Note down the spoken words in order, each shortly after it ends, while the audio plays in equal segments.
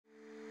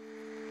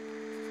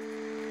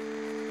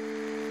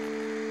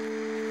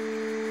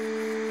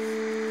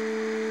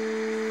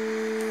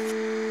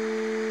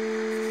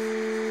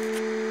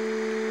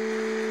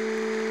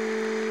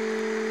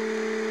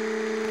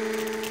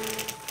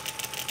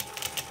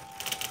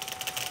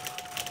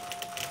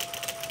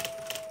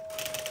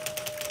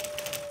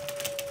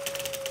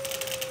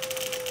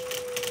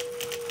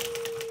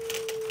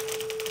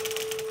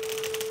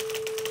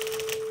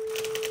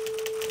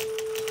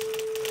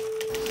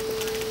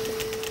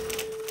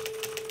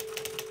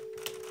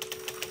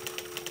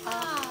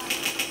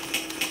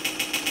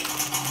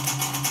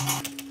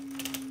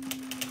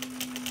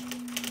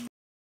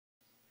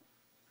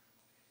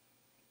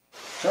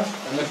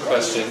have a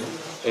question.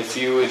 If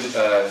you would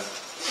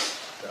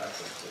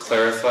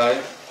clarify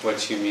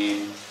what you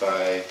mean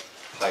by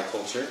high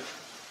culture.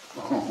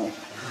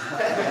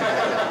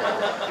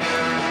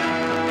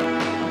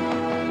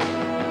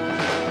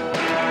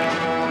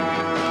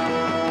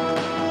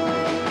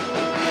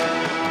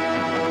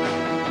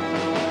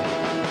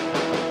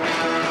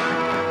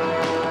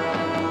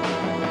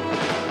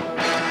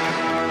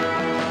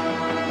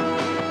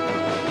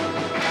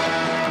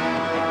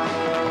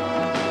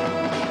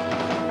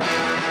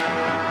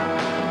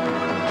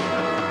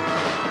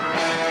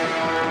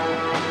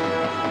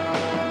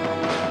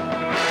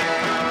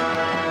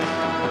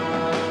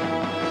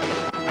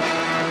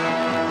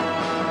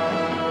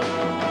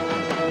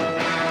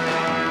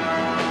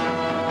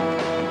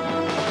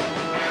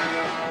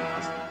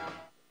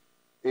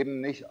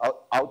 Eben nicht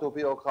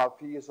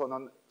Autobiografie,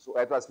 sondern so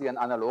etwas wie ein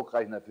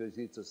Analogrechner für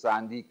Sie zu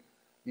sein.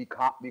 Wie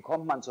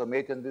kommt man zur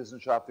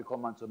Medienwissenschaft, wie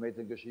kommt man zur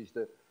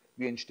Mediengeschichte,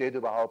 wie entsteht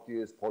überhaupt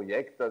dieses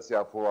Projekt, das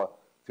ja vor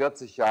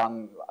 40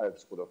 Jahren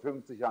oder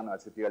 50 Jahren,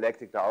 als die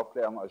Dialektik der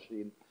Aufklärung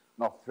erschien,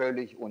 noch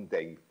völlig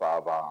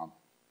undenkbar war.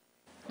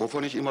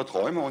 Wovon ich immer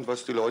träume und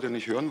was die Leute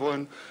nicht hören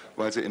wollen,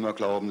 weil sie immer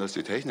glauben, dass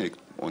die Technik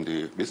und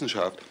die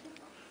Wissenschaft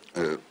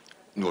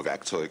nur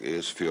Werkzeug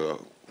ist für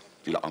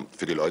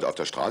die Leute auf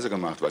der Straße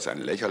gemacht, was ein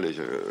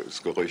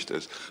lächerliches Gerücht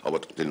ist, aber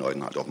den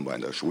Leuten hat offenbar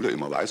in der Schule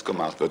immer weiß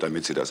gemacht wird,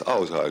 damit sie das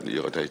aushalten,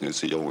 ihre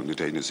Technisierung und die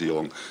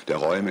Technisierung der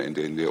Räume, in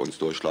denen wir uns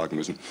durchschlagen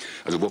müssen.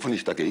 Also wovon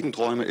ich dagegen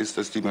träume, ist,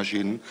 dass die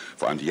Maschinen,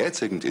 vor allem die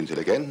jetzigen, die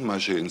intelligenten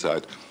Maschinen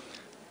seit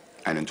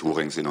einen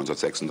Turing sie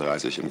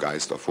 1936 im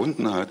Geist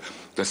erfunden hat,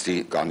 dass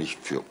die gar nicht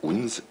für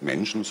uns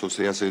Menschen so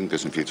sehr sind, wir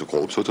sind viel zu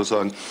grob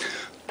sozusagen,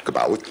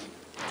 gebaut,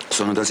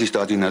 sondern dass sich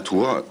da die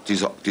Natur,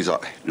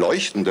 dieser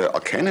leuchtende,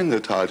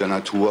 erkennende Teil der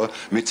Natur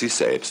mit sich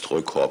selbst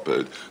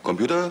rückkoppelt.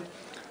 Computer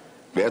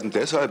werden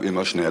deshalb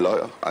immer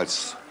schneller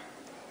als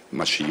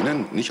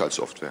Maschinen, nicht als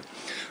Software,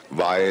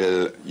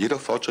 weil jeder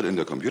Fortschritt in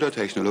der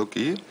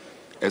Computertechnologie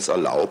es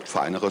erlaubt,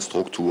 feinere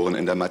Strukturen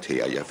in der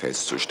Materie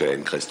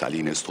festzustellen,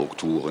 kristalline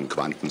Strukturen,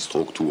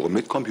 Quantenstrukturen.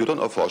 Mit Computern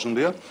erforschen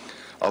wir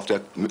auf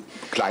der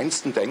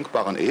kleinsten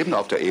denkbaren Ebene,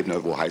 auf der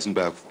Ebene, wo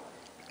Heisenberg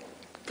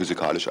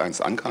physikalisch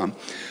einst ankam,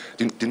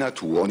 die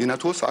Natur. Und die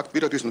Natur sagt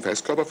wieder diesen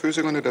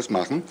Festkörperphysikern, die das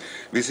machen,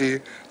 wie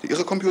sie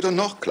ihre Computer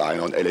noch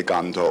kleiner und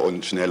eleganter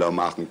und schneller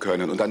machen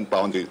können. Und dann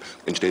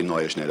entstehen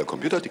neue, schnelle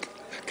Computer, die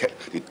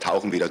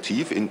tauchen wieder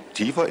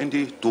tiefer in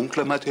die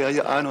dunkle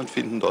Materie ein und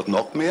finden dort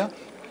noch mehr.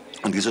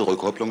 Und diese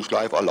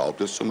Rückkopplungsschleife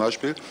erlaubt es zum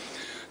Beispiel,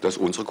 dass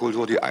unsere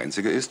Kultur die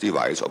einzige ist, die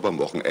weiß, ob am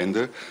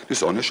Wochenende die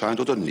Sonne scheint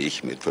oder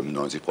nicht, mit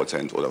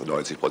 95% oder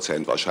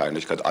 90%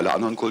 Wahrscheinlichkeit. Alle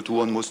anderen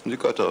Kulturen mussten die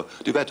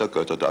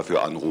Wettergötter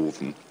dafür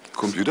anrufen.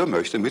 Computer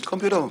möchte mit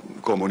Computer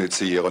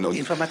kommunizieren. Und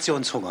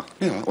Informationshunger.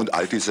 Ja, und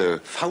all diese...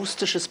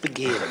 Faustisches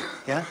Begehren,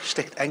 ja,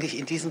 steckt eigentlich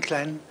in diesen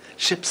kleinen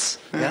Chips,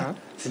 ja,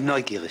 sind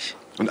neugierig.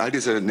 Und all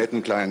diese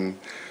netten kleinen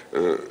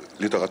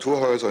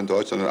Literaturhäuser in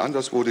Deutschland und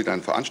anderswo, die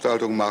dann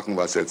Veranstaltungen machen,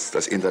 was jetzt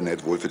das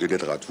Internet wohl für die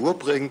Literatur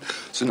bringt,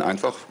 sind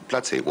einfach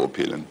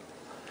Placebo-Pillen.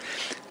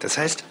 Das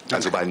heißt...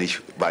 Also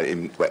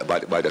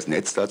weil das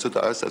Netz dazu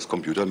da ist, dass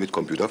Computer mit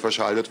Computer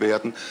verschaltet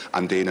werden,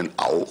 an denen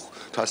auch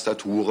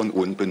Tastaturen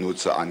und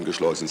Benutzer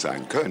angeschlossen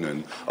sein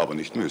können, aber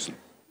nicht müssen.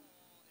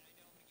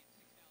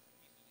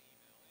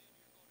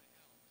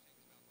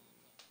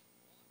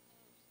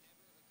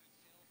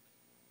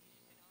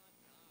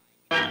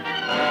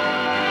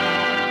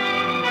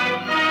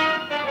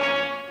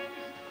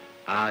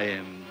 I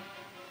am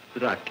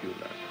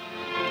Dracula.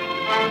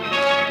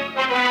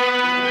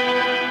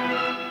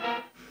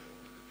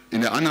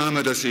 In der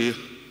Annahme, dass Sie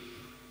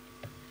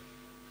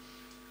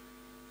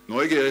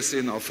neugierig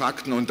sind auf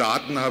Fakten und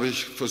Daten, habe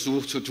ich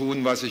versucht zu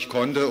tun, was ich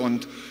konnte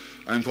und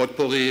ein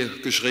Potpourri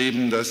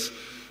geschrieben, das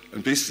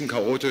ein bisschen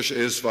chaotisch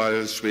ist, weil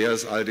es schwer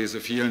ist, all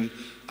diese vielen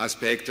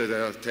Aspekte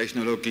der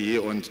Technologie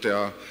und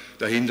der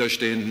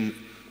dahinterstehenden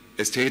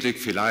Ästhetik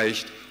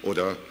vielleicht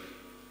oder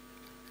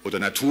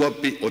Natur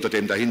oder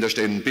dem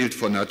dahinterstehenden Bild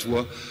von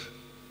Natur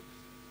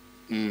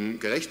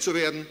gerecht zu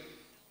werden.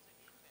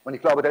 Und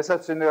ich glaube,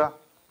 deshalb sind wir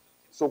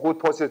so gut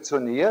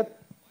positioniert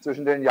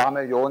zwischen den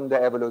Jahrmillionen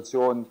der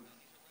Evolution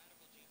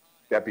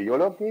der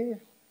Biologie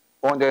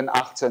und den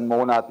 18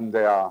 Monaten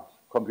der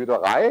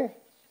Computerei,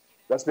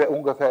 dass wir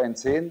ungefähr in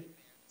 10,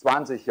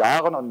 20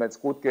 Jahren, und wenn es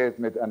gut geht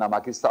mit einer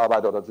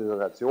Magisterarbeit oder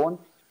Dissertation,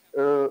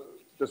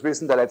 das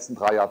Wissen der letzten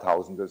 3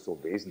 Jahrtausende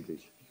so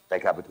wesentlich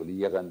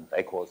rekapitulieren,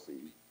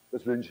 rekursiv.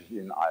 Das wünsche ich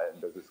Ihnen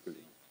allen, dass es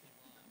gelingt.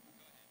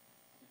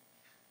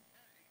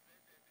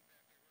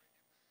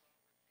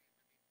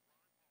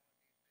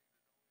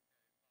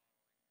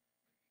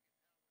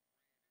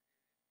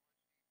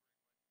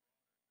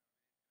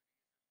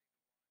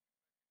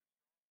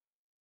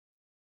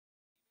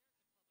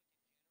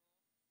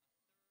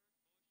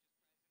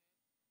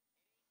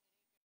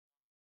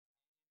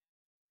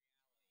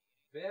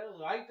 Wer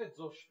reitet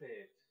so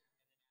spät?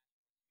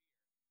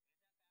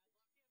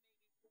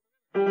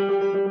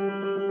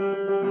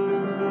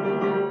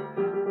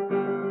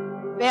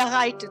 Wer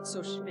reitet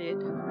so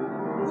spät?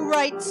 Who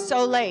writes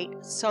so late,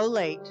 so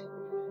late?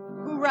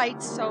 Who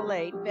writes so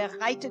late? Wer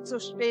reitet so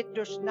spät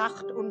durch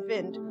Nacht und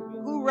Wind?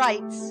 Who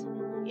writes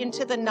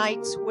into the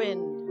night's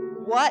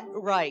wind? What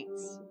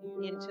writes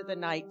into the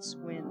night's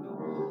wind?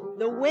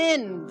 The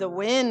wind, the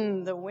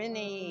wind, the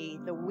whinny,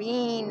 the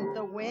ween,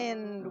 the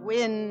wind,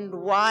 wind,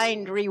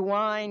 wind,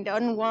 rewind,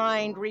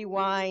 unwind,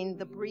 rewind,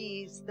 the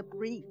breeze, the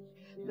brief,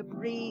 the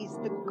breeze,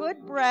 the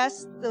good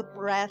breast, the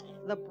breath,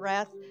 the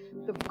breath,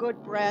 the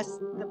good breast,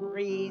 the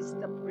breeze,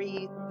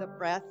 the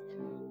breath.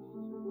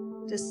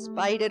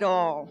 Despite it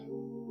all,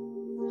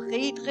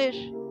 Friedrich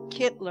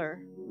Kittler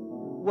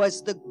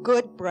was the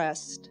good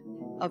breast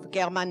of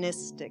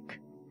Germanistic.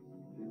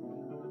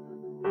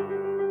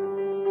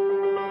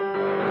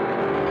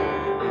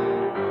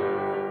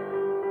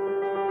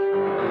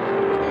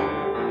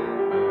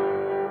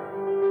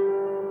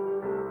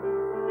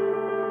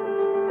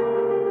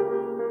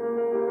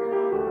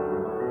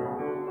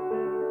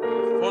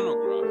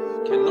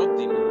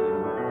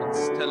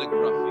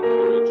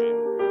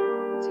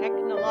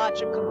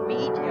 Technological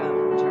media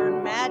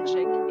turn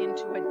magic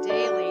into a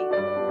daily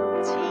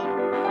routine.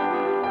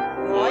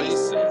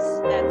 Voices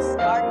that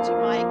start to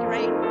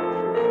migrate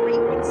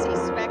frequency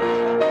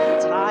spectra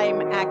and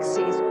time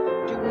axes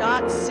do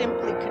not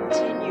simply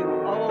continue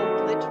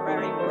old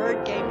literary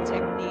word game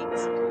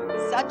techniques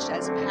such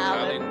as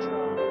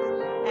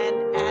palindromes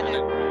and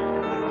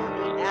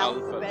anagrams. The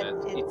alphabet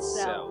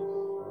itself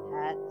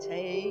had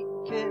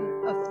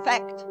taken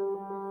effect.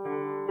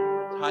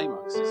 Time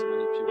axis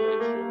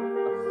manipulation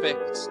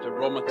affects the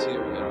raw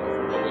material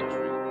of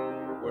poetry,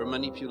 where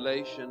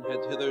manipulation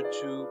had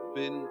hitherto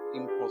been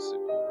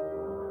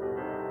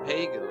impossible.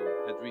 Hegel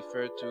had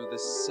referred to the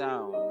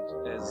sound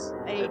as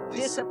a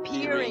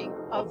disappearing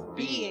of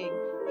being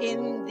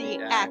in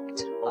the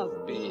act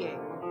of being,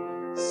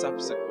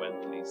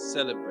 subsequently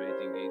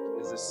celebrating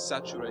it as a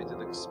saturated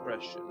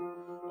expression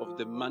of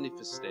the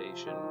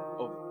manifestation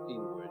of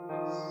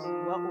inwardness.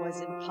 What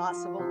was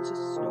impossible to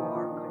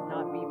store could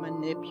not be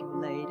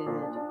manipulated.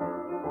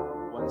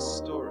 Once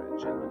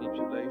storage and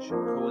manipulation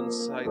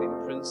coincide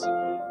in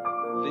principle,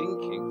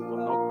 linking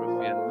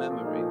phonography and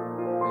memory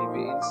may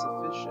be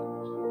insufficient.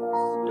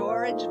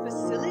 Storage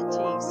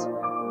facilities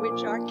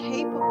which are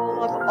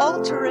capable of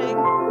altering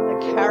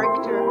the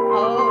character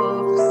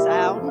of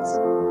sounds,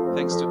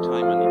 thanks to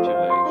time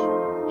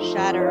manipulation,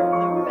 shatter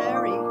the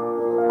very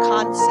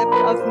concept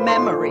of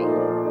memory.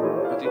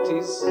 But it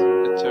is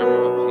a term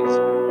of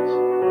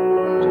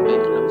appeasement to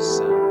make no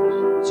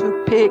sound,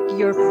 to pick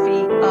your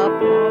feet up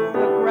off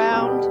the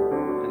ground,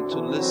 and to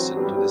listen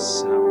to the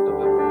sound of a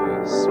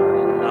voice when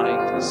the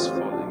night is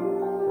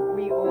falling.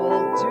 We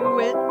all do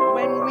it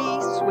when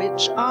we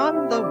switch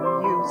on the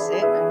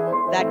music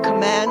that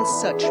commands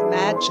such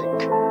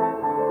magic.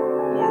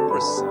 More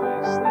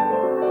precise than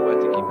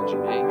poetic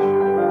imagination.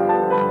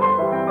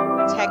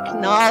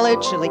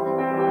 Technology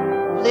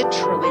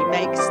literally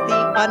makes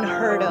the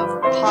unheard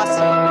of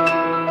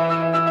possible.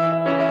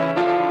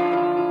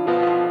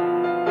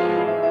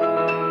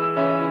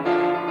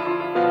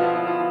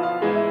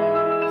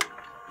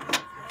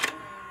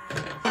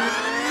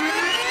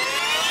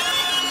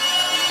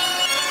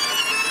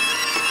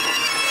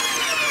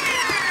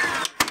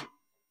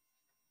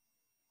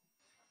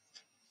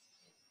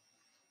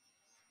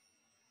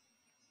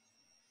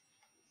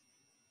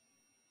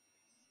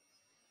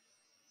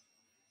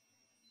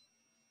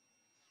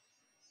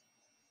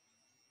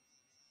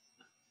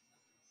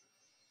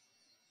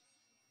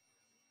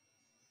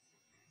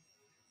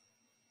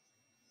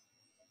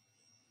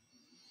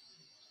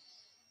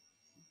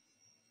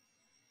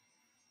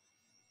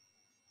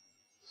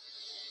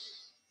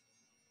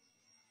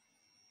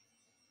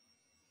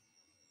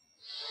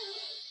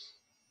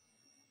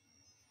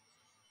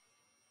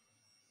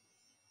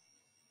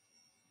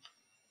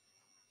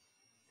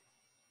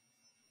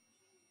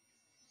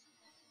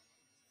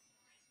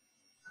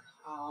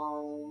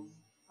 Kaum.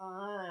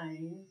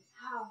 Ein.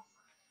 Hauch.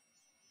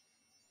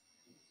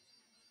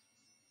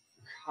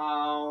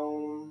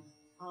 Kaum.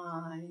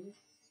 Ein.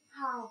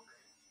 Hauch.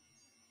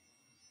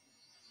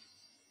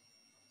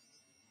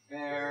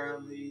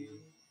 Barely.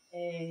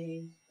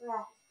 A.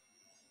 Breath.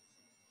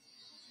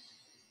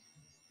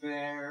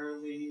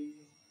 Barely.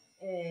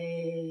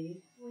 A.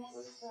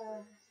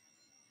 Whisper.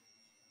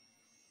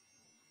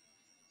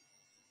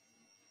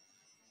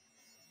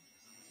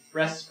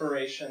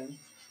 Respiration.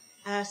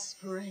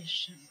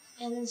 Aspiration.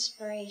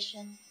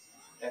 Inspiration.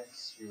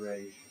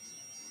 Expiration.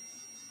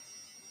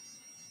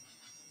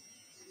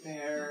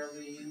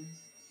 Barely.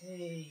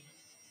 A.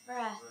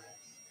 Breath.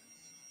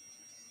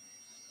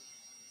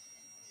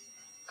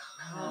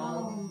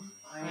 Kaum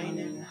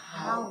einen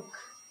Hauch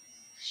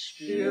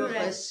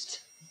spürest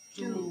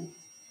du.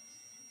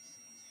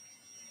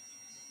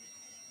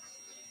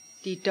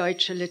 Die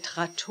deutsche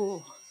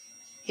Literatur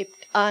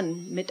hebt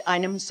an mit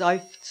einem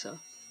Seufzer.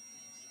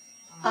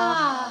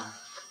 Ah.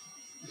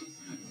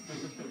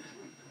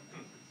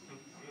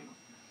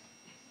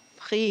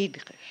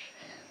 Friedrich,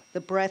 the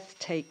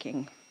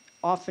breathtaking,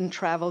 often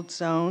traveled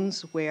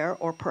zones where,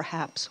 or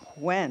perhaps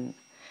when,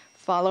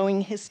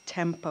 following his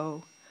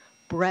tempo,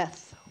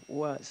 breath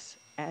was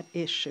at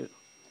issue.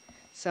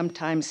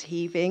 sometimes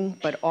heaving,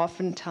 but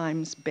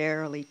oftentimes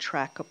barely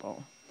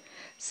trackable.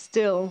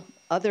 Still,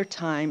 other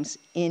times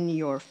in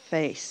your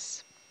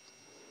face.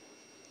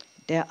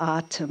 Der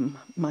Atem,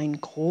 mein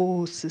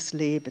großes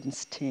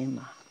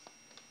Lebensthema.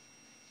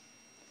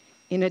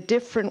 In a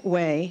different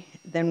way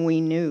than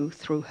we knew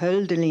through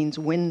Hölderlin's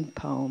wind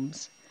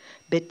poems,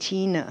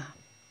 Bettina,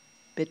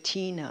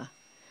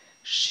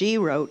 she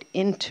wrote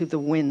into the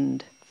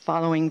wind,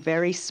 following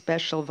very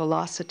special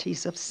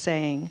velocities of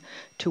saying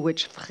to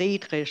which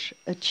Friedrich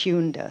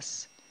attuned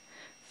us.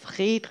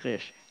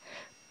 Friedrich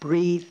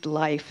breathed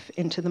life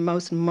into the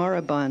most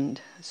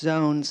moribund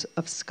zones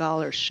of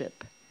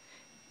scholarship.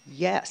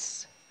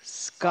 Yes,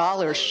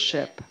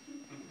 scholarship,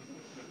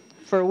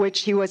 for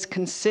which he was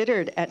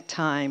considered at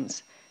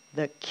times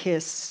the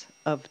kiss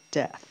of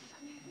death.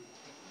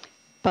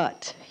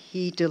 But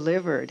he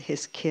delivered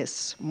his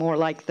kiss more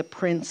like the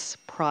prince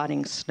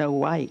prodding Snow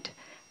White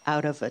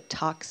out of a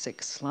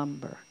toxic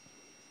slumber.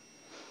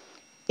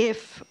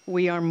 If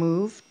we are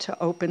moved to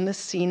open the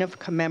scene of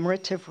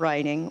commemorative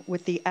writing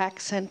with the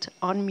accent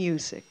on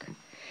music,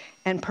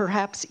 and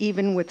perhaps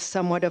even with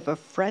somewhat of a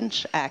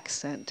French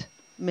accent,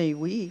 mais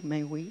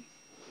oui,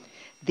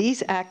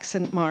 these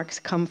accent marks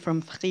come from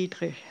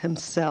Friedrich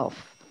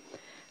himself.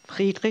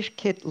 Friedrich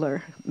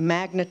Kittler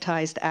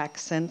magnetized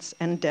accents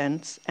and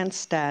dents and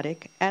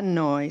static and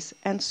noise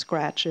and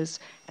scratches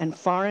and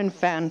foreign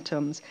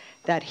phantoms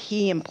that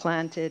he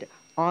implanted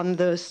on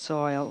the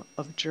soil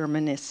of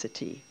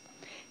Germanicity,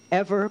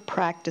 ever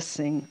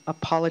practicing a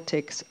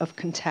politics of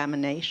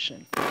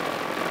contamination.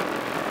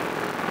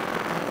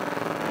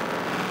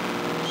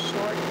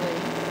 Shortly,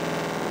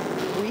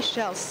 we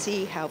shall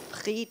see how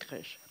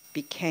Friedrich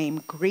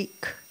became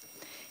Greek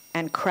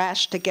and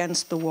crashed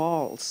against the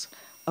walls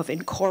of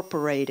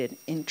incorporated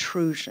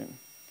intrusion.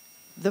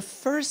 The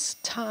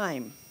first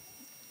time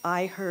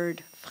I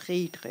heard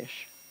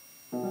Friedrich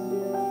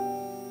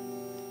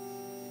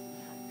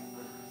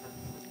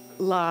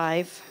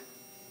live,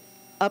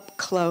 up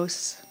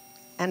close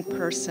and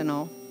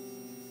personal,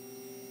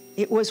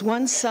 it was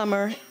one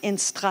summer in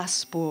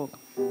Strasbourg,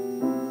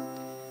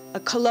 a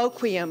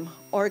colloquium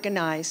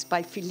organized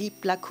by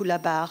Philippe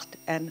Lacoulabart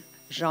and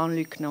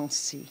Jean-Luc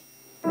Nancy.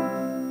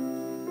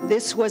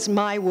 This was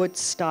my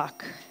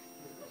Woodstock,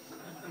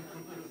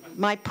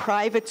 my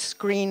private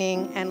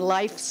screening and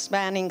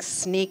life-spanning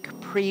sneak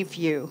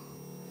preview,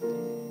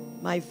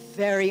 my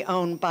very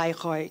own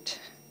Bayreuth,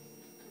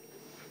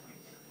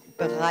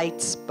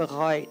 bereits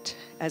bereut,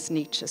 as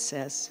Nietzsche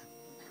says,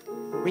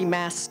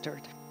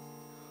 remastered,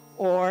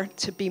 or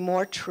to be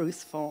more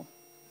truthful,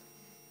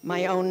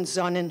 my own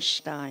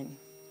Sonnenstein,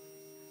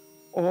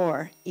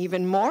 or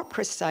even more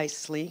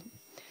precisely,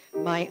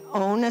 my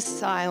own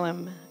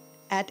asylum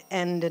at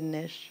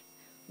Endenich,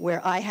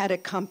 where I had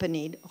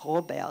accompanied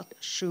Robert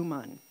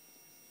Schumann.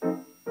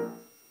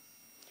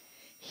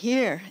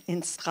 Here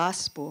in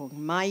Strasbourg,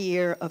 my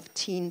year of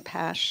teen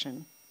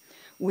passion,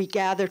 we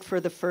gathered for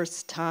the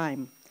first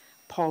time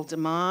Paul de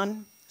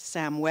Man,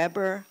 Sam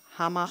Weber,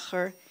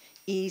 Hamacher,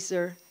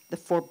 Iser, the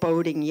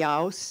foreboding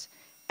Haus,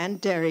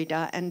 and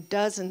Derrida, and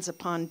dozens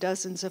upon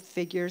dozens of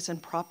figures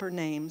and proper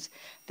names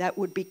that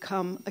would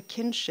become a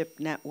kinship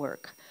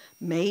network,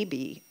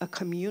 maybe a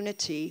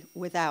community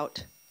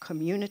without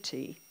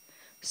community,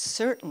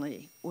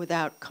 certainly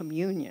without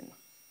communion.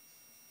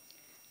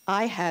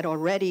 I had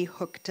already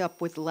hooked up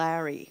with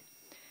Larry,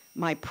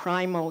 my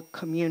primal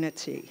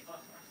community.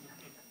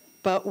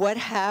 But what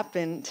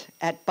happened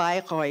at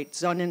Bayreuth,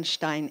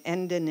 Sonnenstein,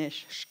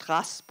 Endenich,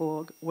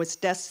 Strasbourg was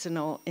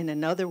destinal in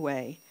another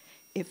way,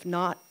 if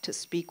not, to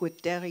speak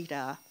with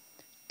Derrida,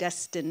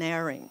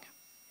 destinaring.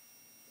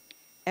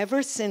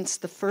 Ever since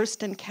the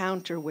first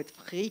encounter with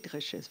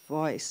Friedrich's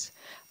voice,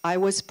 I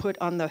was put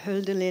on the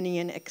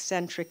Hölderlinian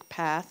eccentric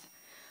path,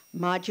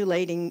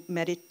 modulating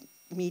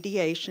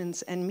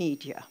mediations and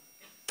media.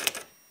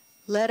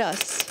 Let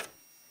us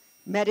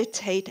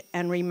meditate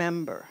and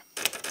remember.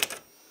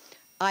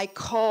 I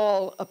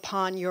call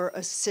upon your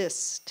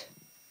assist,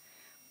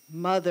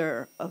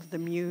 Mother of the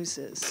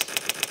Muses.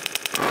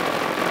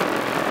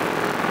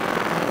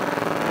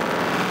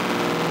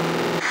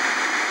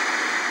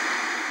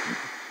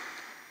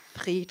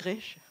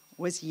 Friedrich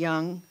was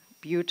young,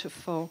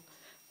 beautiful,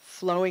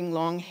 flowing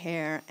long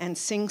hair, and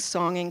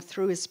sing-songing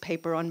through his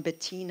paper on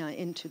Bettina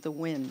into the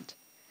wind.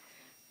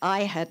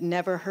 I had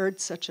never heard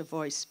such a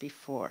voice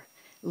before,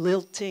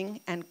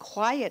 lilting and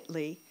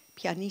quietly,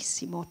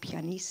 pianissimo,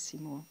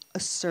 pianissimo,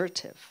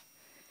 assertive.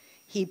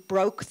 He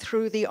broke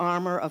through the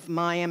armor of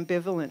my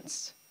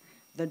ambivalence,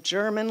 the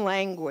German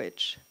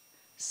language,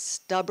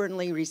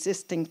 stubbornly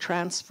resisting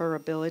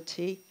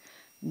transferability,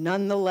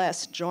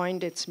 nonetheless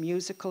joined its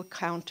musical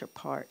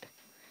counterpart,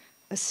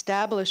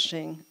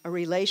 establishing a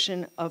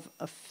relation of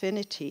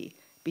affinity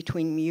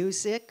between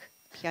music,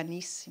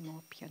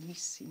 pianissimo,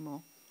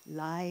 pianissimo,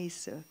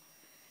 leise,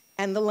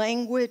 and the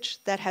language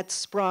that had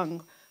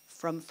sprung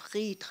from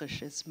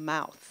Friedrich's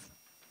mouth.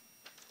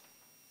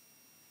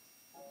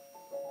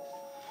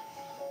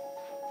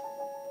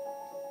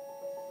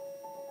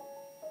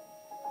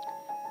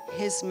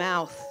 His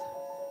mouth,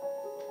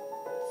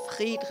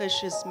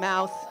 Friedrich's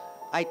mouth,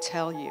 I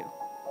tell you.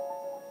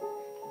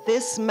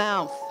 This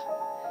mouth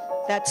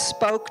that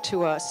spoke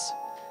to us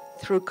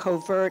through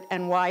covert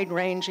and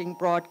wide-ranging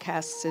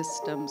broadcast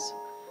systems,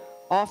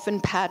 often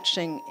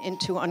patching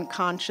into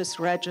unconscious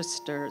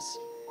registers,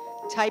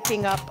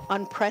 typing up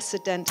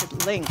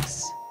unprecedented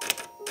links,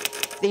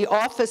 the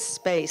office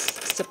space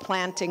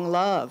supplanting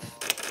love.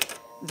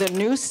 The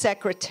new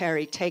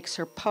secretary takes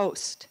her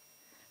post.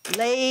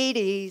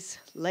 Ladies,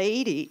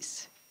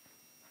 ladies,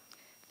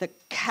 the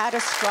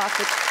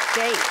catastrophic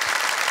state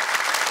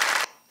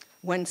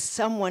when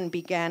someone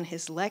began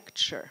his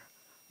lecture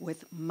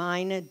with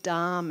meine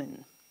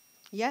Damen.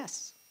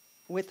 Yes,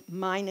 with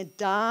meine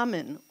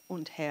Damen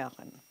und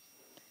Herren.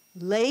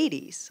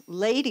 Ladies,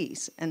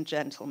 ladies and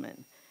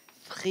gentlemen,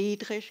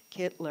 Friedrich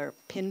Kittler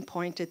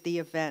pinpointed the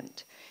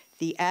event,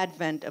 the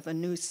advent of a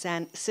new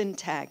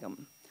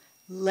syntagm.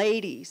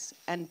 Ladies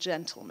and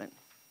gentlemen,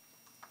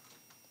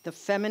 the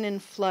feminine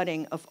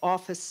flooding of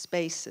office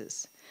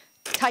spaces.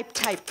 Type,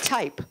 type,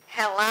 type.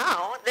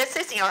 Hello, this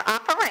is your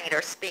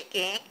operator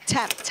speaking.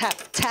 Tap, tap,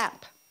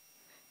 tap.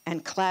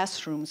 And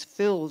classrooms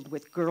filled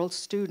with girl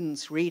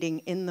students reading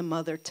in the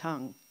mother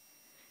tongue.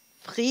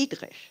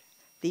 Friedrich,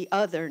 the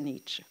other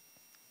Nietzsche,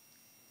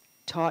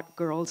 taught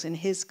girls in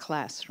his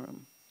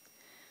classroom.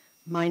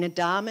 Meine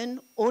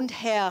Damen und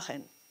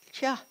Herren.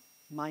 Tja,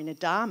 meine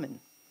Damen.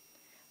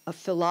 A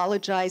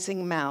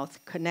philologizing mouth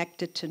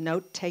connected to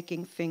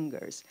note-taking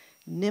fingers,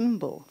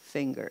 nimble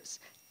fingers.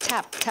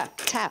 Tap, tap,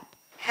 tap.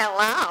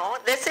 Hello,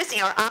 this is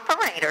your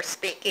operator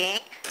speaking.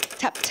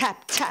 Tap,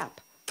 tap, tap.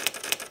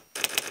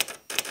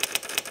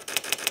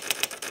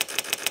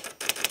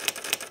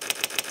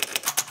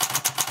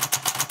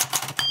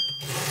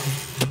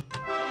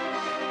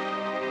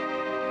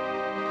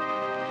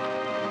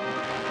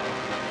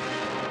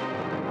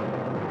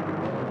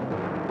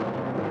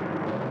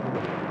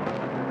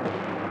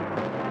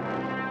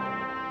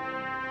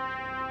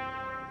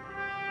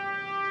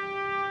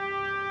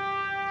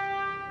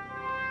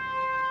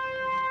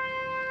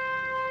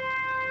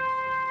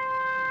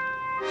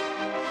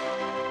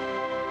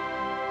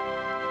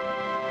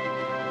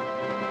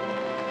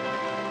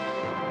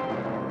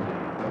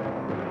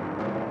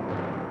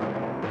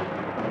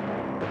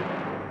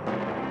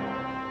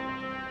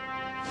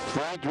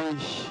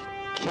 Friedrich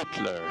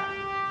Kittler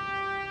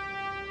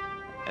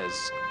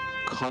as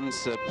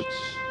concept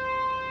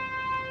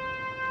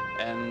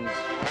and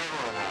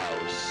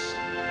powerhouse.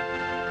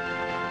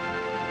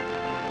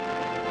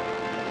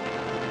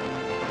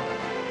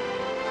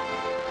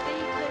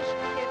 Friedrich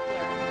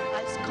Kittler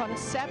als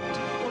Konzept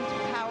und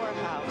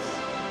Powerhouse.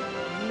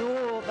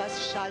 Nur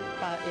was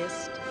schaltbar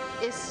ist,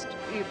 ist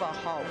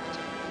überhaupt.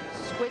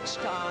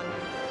 Switched on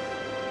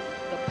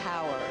the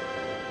power.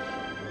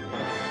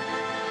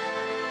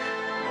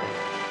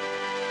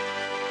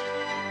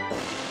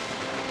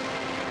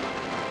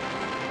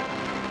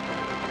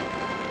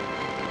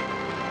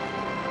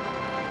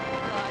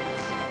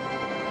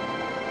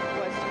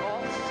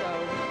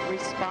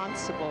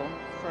 Responsible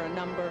for a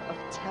number of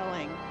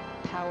telling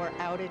power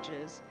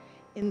outages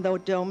in the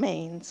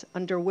domains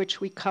under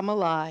which we come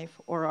alive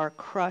or are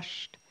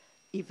crushed,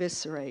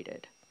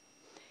 eviscerated.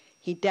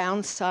 He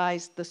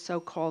downsized the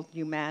so-called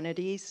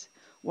humanities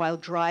while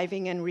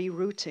driving and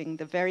rerouting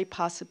the very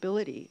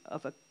possibility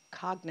of a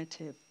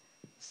cognitive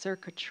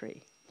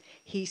circuitry.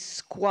 He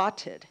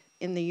squatted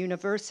in the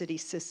university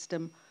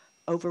system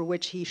over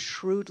which he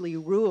shrewdly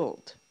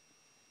ruled,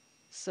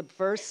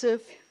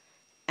 subversive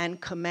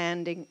and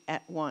commanding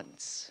at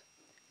once.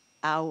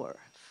 Our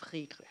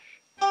Friedrich.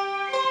 On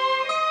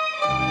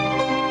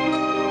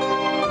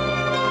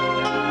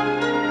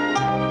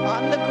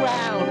the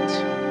ground,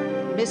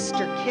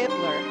 Mr.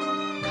 Kittler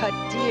cut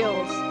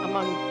deals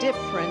among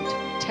different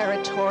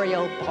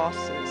territorial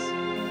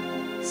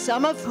bosses,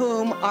 some of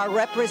whom are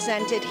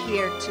represented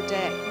here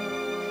today.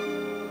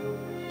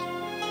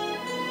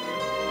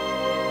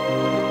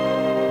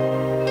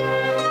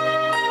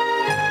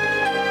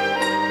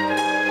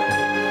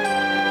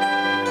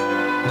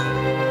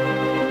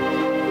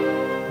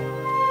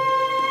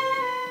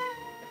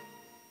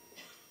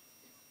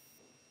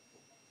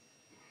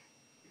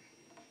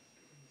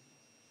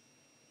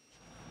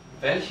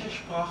 Welche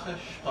Sprache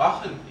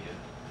sprachen wir?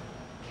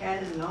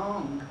 Quelle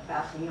langue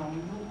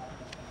parlions-nous?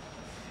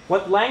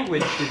 What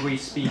language did we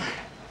speak?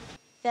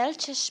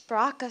 Welche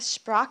Sprache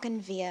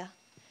sprachen wir?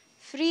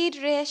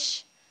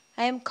 Friedrich,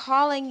 I am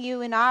calling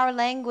you in our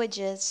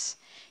languages,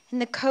 in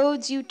the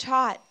codes you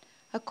taught,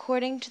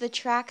 according to the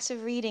tracks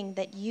of reading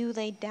that you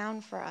laid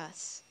down for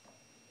us.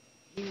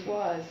 He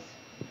was,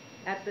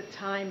 at the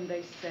time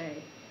they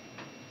say,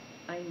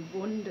 ein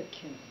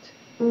Wunderkind.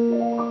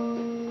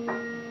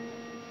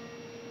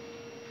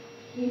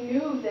 He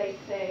knew, they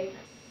say,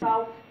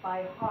 Faust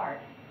by heart.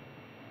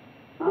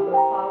 Aber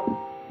Faust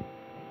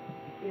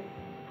ist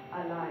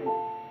allein.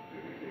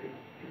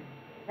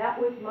 That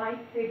was my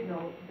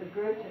signal, the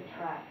Goethe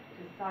track,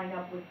 to sign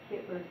up with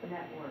Kittler's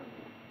network.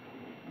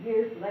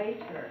 Years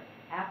later,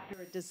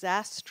 after a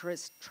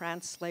disastrous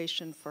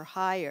translation for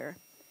hire,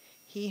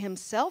 he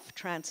himself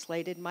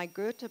translated my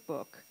Goethe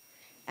book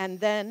and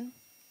then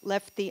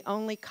left the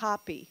only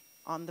copy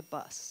on the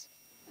bus.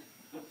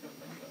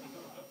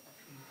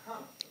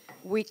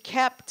 We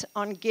kept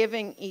on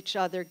giving each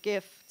other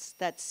gifts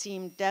that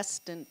seemed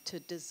destined to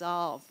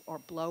dissolve or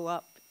blow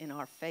up in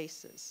our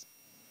faces.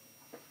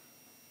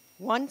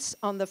 Once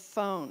on the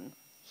phone,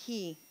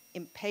 he,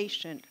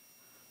 impatient,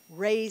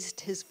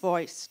 raised his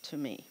voice to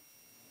me.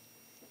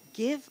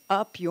 Give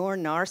up your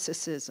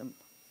narcissism.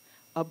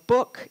 A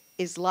book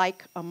is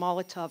like a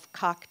Molotov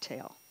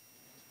cocktail.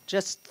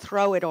 Just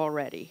throw it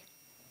already.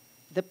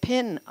 The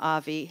pin,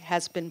 Avi,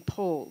 has been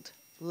pulled.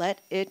 Let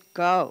it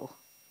go.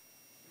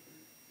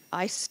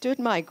 I stood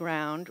my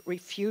ground,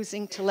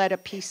 refusing to let a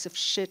piece of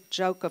shit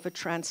joke of a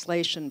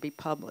translation be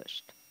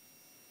published.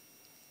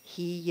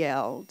 He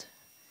yelled.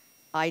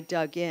 I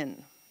dug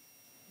in.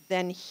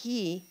 Then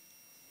he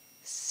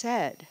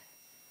said,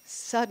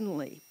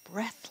 suddenly,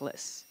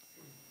 breathless,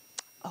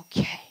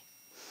 okay,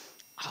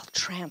 I'll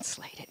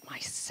translate it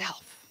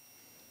myself.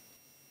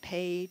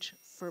 Page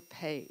for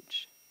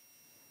page,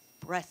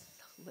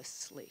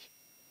 breathlessly.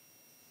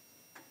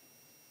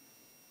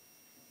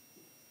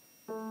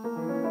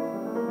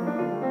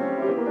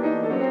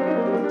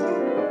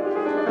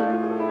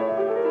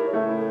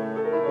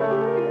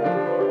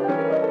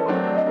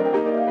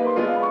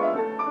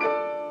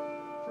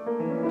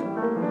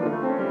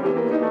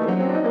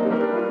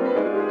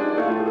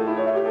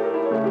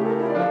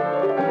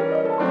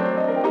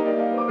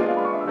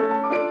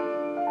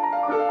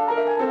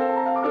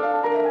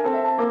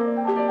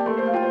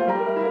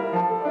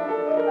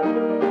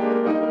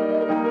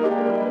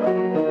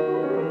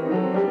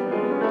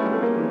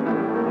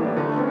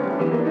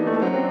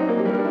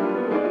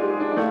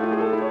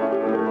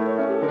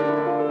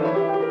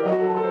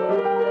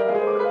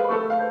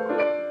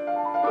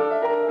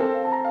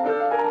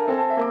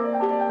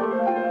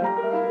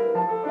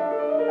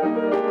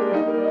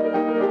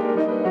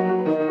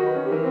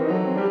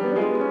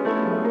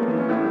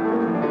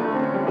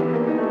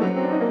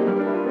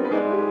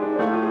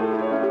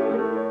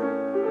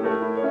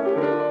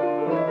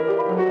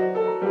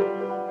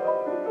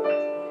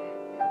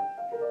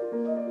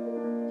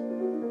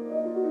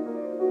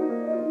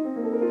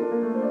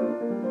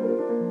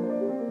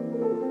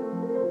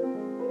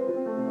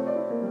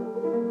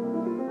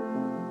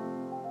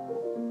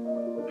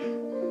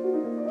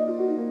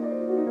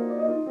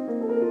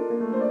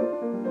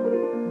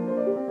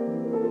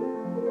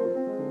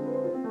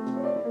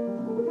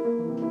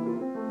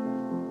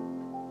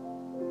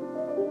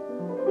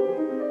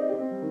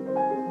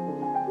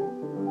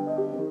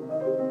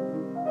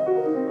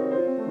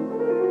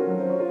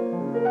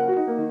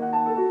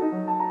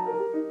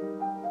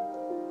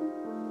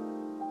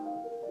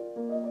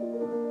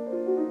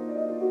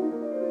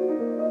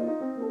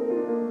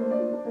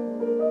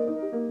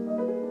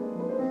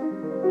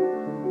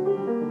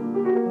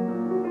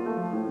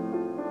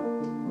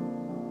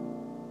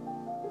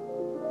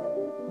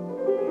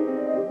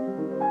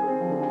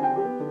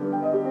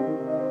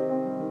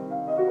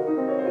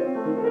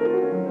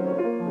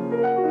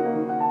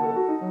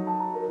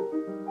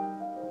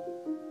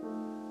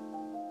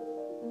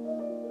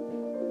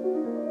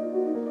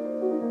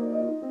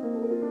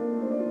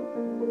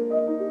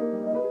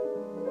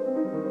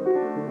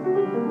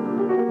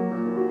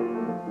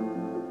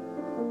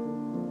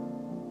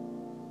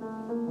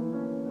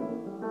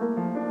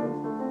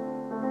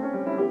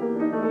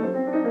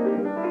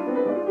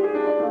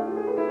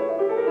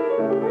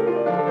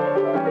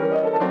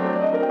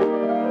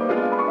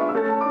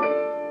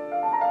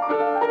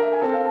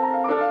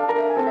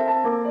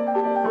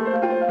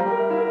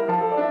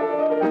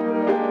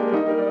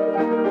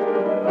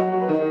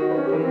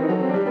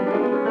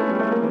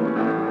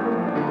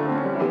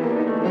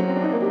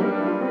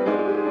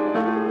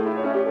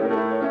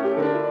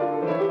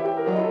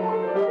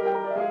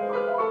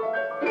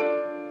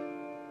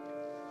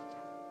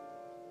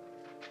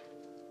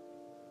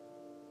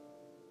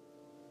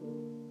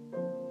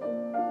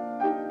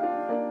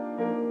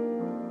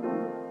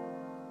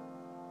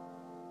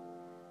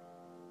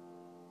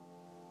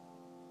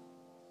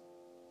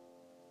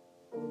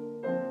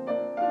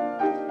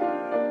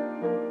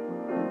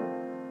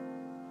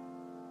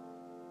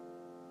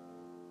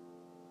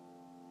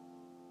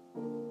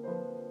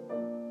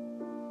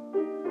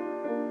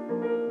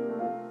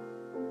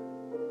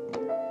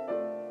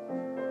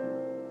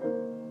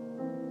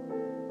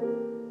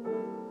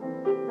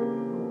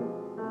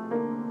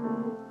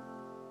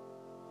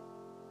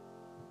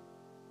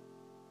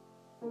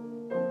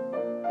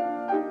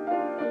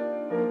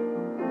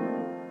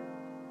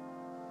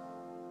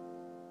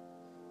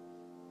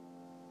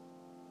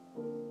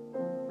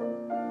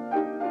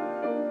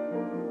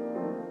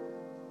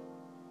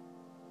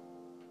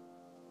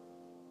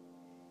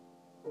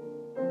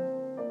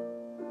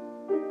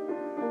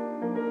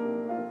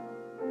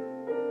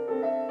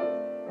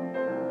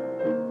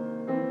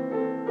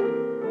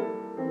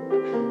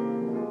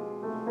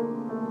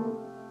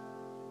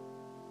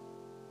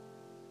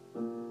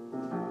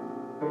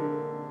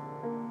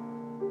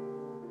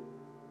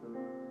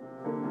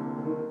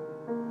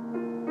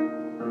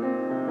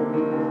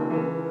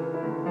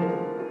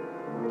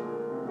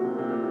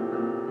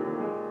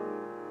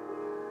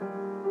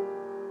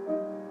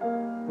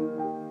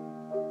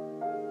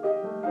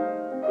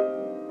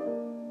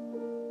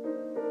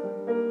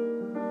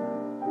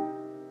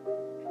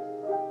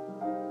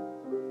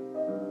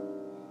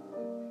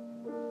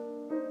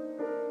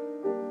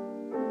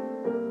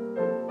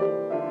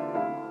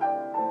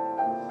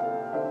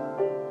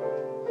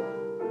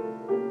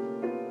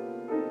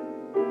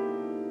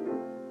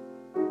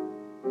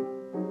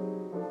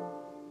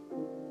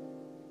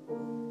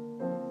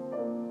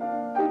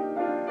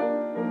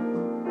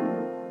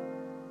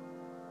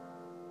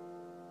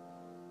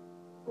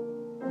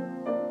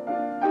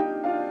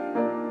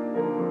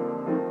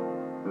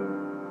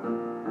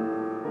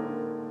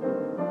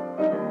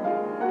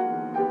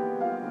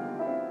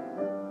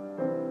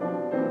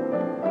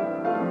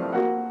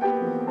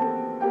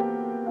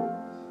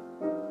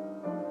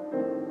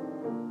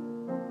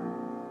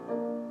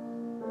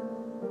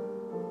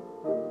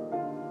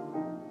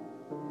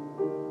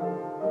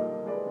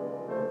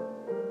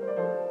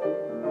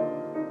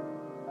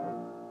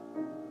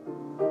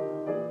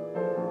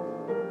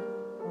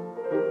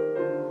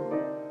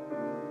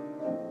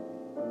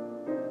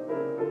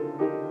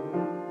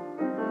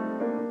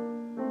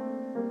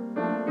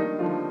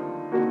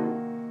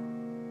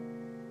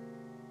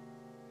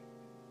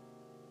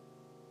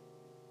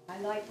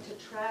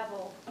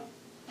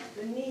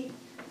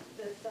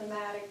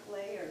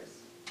 layers,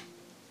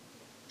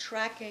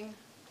 tracking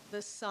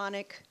the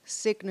sonic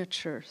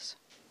signatures.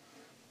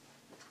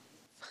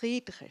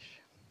 Friedrich,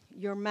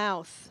 your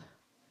mouth,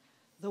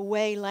 the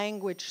way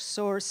language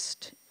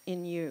sourced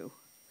in you,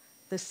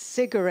 the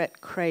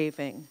cigarette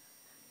craving,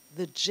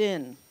 the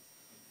gin,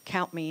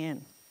 count me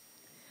in.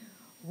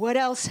 What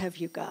else have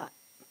you got?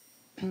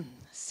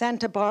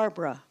 Santa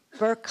Barbara,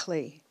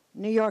 Berkeley,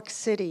 New York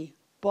City,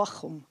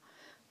 Bochum,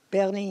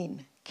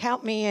 Berlin,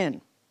 count me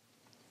in.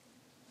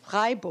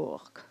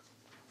 Freiburg,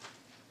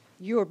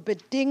 your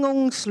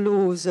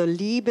bedingungslose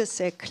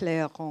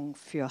Liebeserklärung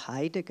für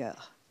Heidegger,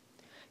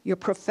 your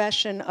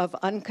profession of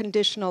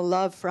unconditional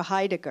love for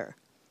Heidegger,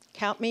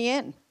 count me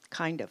in,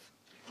 kind of.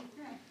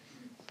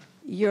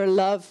 Your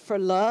love,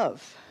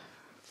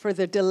 for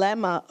the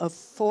dilemma of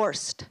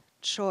forced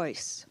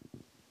choice.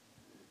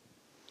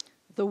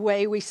 The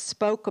way we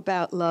spoke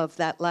about love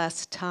that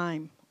last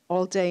time,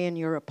 all day in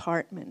your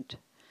apartment,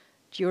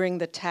 during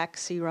the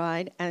taxi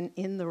ride and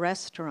in the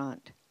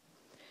restaurant.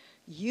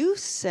 You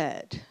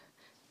said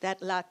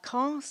that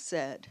Lacan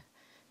said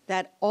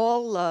that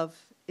all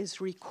love is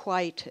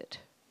requited.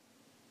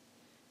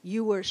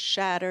 You were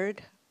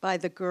shattered by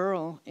the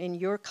girl in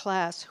your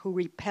class who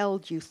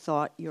repelled, you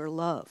thought, your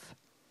love.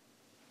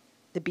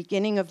 The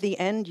beginning of the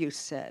end, you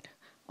said,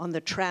 on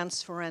the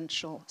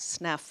transferential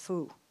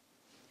snafu.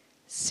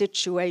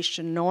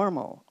 Situation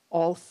normal,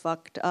 all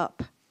fucked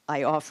up,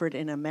 I offered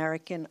in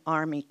American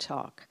Army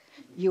talk.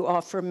 You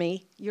offer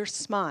me your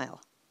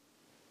smile.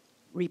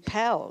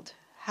 Repelled,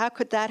 how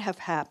could that have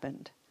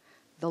happened?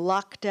 The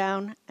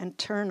lockdown and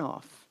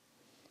turnoff.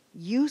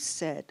 You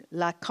said,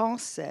 Lacan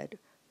said,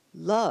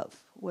 love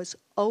was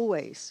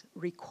always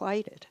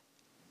requited.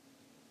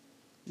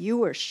 You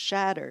were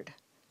shattered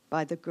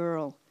by the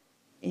girl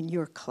in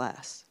your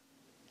class.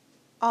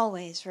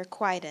 Always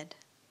requited.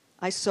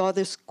 I saw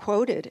this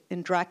quoted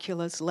in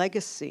Dracula's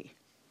Legacy.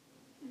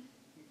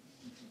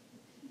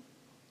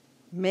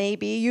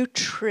 Maybe you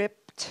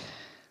tripped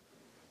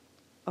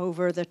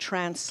over the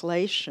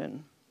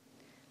translation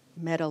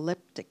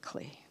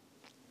metaleptically.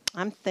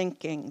 I'm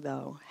thinking,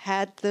 though,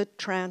 had the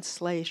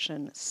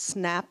translation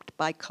snapped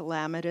by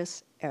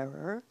calamitous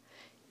error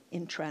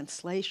in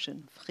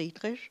translation,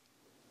 Friedrich,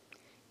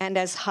 and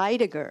as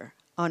Heidegger,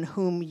 on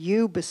whom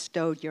you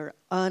bestowed your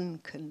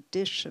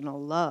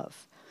unconditional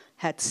love,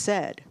 had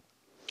said,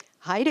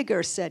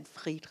 Heidegger said,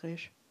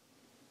 Friedrich,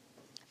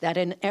 that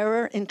an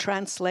error in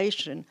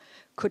translation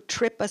could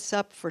trip us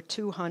up for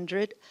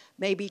 200,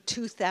 maybe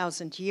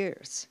 2,000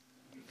 years,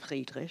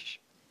 Friedrich,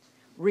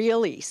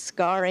 really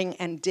scarring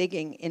and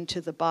digging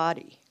into the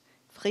body.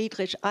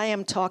 Friedrich, I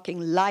am talking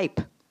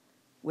Leib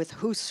with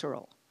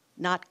Husserl,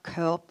 not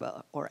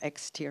Körper or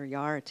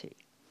exteriority.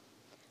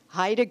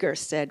 Heidegger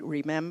said,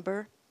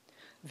 remember,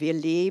 wir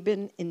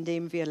leben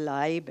indem wir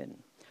leiben.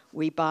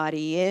 We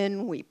body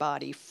in, we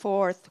body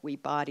forth, we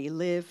body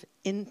live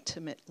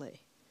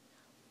intimately.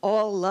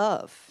 All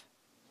love.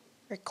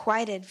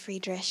 Requited,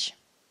 Friedrich.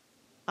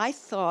 I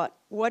thought,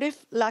 what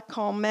if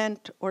Lacan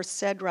meant, or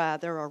said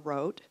rather, or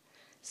wrote,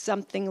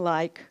 something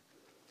like,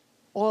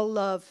 all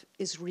love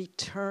is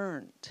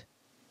returned.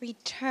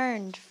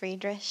 Returned,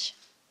 Friedrich.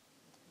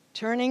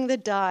 Turning the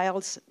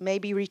dials,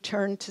 maybe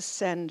returned to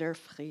sender,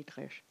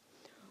 Friedrich.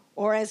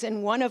 Or as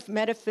in one of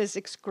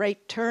metaphysics'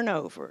 great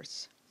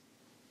turnovers.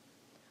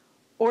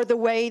 Or the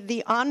way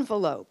the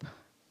envelope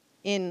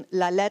in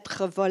La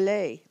Lettre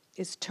Volée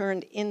is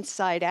turned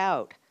inside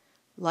out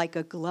like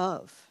a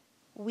glove.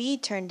 We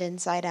turned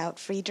inside out,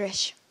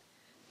 Friedrich.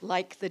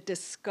 Like the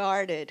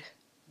discarded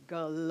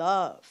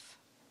glove.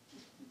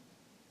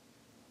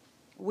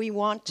 We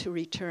want to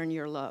return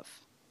your love.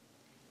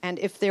 And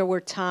if there were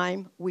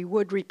time, we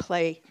would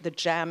replay the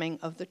jamming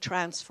of the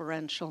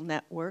transferential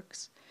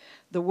networks,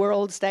 the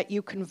worlds that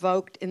you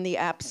convoked in the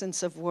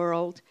absence of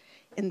world,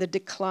 in the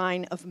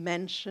decline of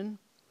mention.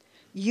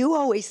 You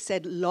always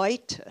said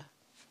Leute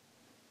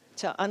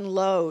to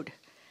unload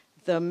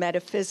the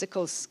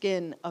metaphysical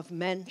skin of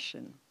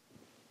mention.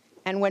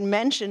 And when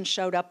mention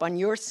showed up on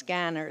your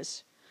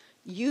scanners,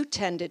 you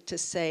tended to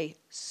say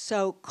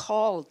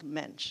so-called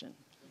mention.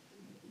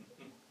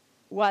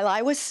 While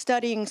I was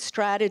studying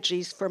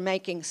strategies for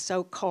making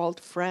so-called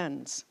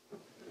friends,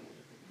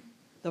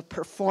 the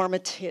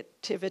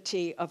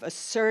performativity of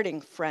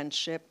asserting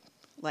friendship,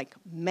 like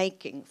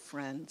making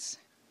friends,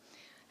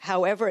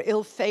 however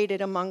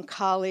ill-fated among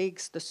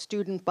colleagues, the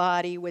student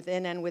body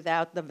within and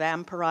without the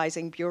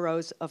vampirizing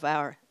bureaus of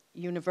our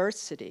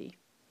university,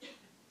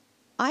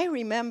 I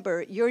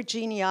remember your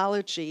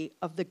genealogy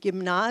of the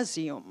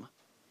gymnasium.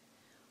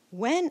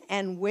 When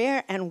and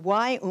where and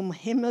why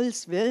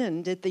Himmels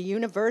Willen did the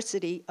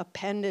university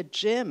append a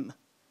gym?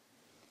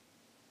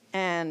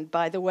 And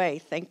by the way,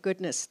 thank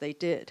goodness they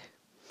did,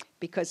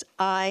 because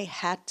I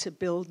had to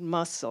build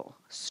muscle,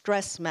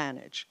 stress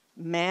manage,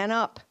 man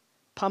up,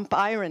 pump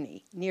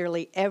irony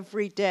nearly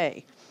every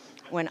day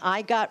when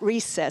I got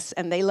recess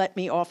and they let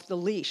me off the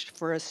leash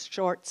for a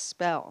short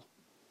spell.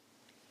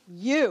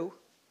 You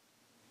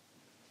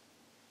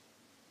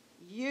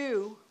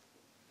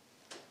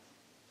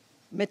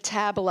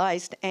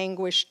metabolized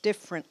anguish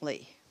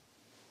differently.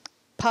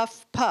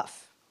 puff,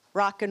 puff,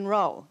 rock and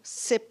roll,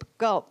 sip,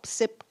 gulp,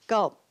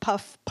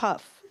 puff,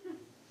 puff.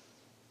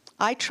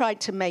 I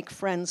tried to make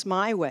friends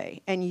my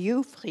way, and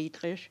you,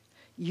 Friedrich,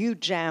 you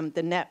jammed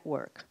the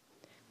network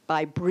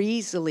by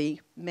breezily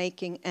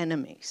making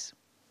enemies,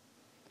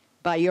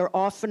 by your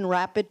often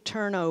rapid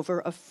turnover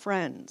of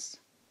friends.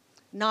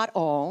 Not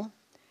all,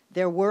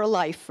 there were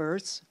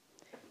lifers,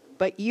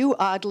 but you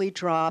oddly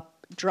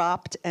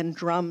dropped and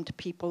drummed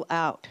people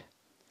out.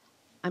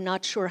 I'm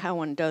not sure how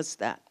one does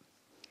that.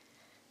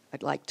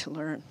 I'd like to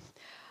learn.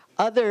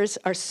 Others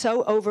are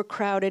so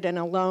overcrowded and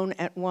alone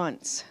at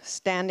once,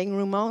 standing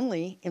room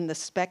only in the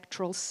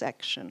spectral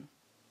section.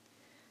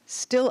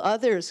 Still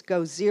others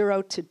go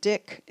 0 to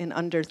Dick in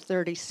under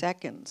 30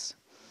 seconds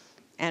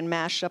and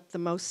mash up the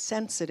most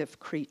sensitive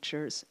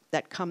creatures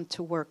that come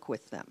to work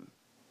with them.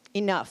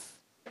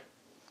 Enough.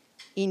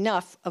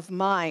 Enough of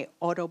my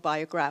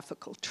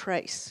autobiographical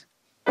trace.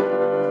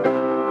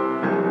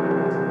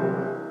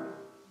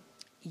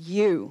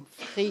 You,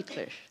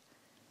 Friedrich,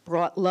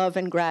 brought love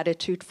and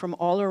gratitude from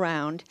all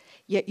around,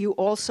 yet you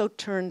also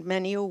turned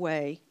many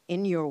away,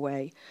 in your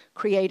way,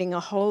 creating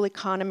a whole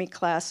economy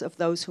class of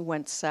those who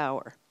went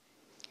sour.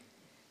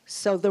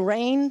 So the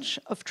range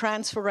of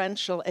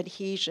transferential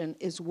adhesion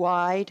is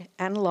wide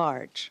and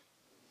large.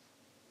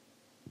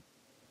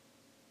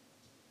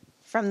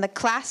 From the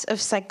class of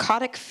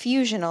psychotic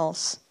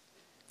fusionals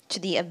to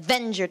the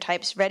Avenger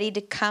types ready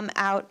to come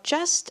out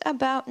just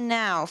about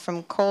now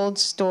from cold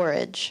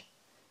storage.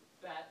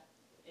 That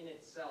in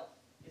itself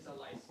is a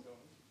milestone.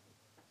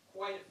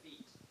 Quite a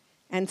feat.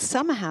 And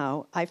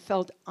somehow I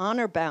felt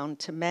honor-bound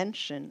to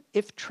mention,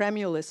 if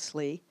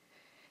tremulously,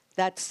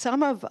 that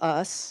some of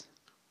us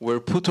were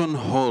put on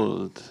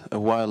hold a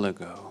while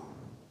ago.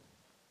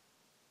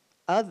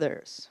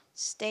 Others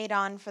stayed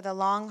on for the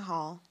long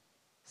haul.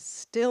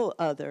 Still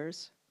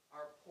others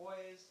are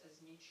poised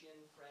as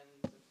Nietzschean friends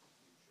of the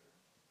future.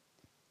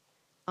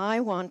 I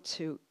want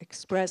to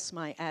express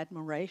my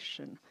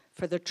admiration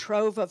for the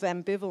trove of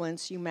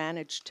ambivalence you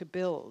managed to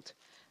build,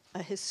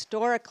 a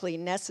historically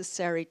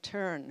necessary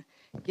turn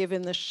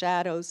given the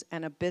shadows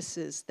and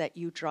abysses that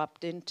you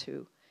dropped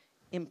into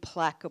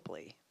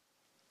implacably.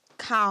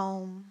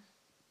 Kaum.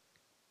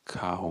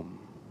 Kaum.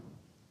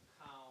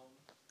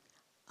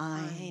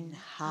 Ein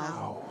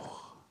Hauch.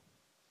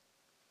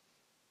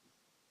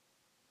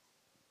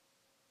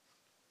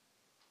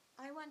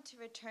 I want to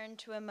return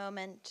to a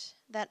moment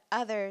that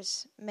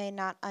others may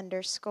not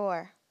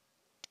underscore.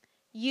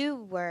 You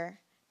were,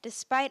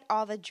 despite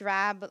all the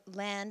drab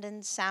land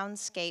and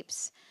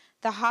soundscapes,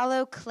 the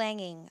hollow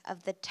clanging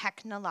of the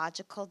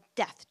technological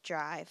death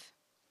drive.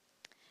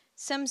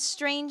 Some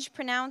strange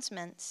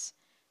pronouncements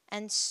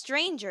and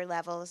stranger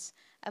levels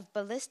of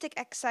ballistic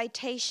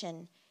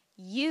excitation,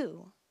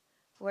 you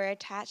were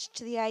attached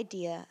to the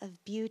idea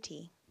of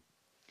beauty.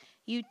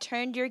 You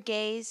turned your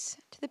gaze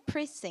to the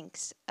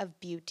precincts of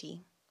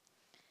beauty,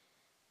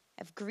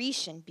 of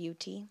Grecian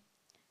beauty.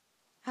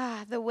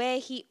 The way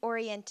he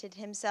oriented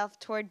himself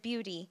toward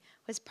beauty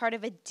was part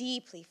of a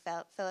deeply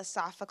felt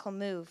philosophical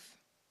move.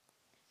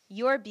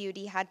 Your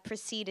beauty had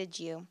preceded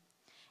you,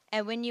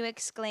 and when you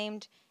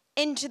exclaimed,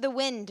 "Into the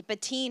wind,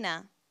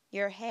 Bettina,"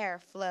 your hair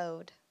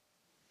flowed.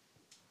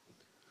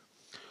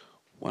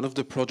 One of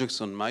the projects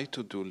on my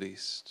to-do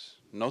list,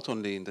 not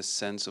only in the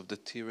sense of the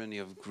tyranny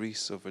of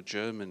Greece over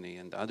Germany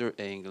and other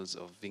angles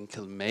of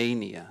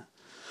Winkelmania,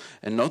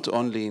 and not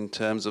only in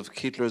terms of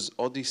Kittler's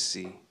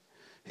Odyssey,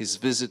 his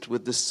visit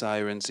with the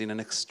Sirens in an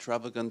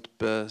extravagant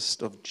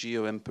burst of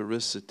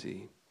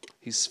geo-empiricity,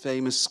 his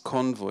famous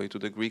convoy to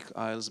the Greek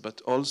Isles,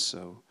 but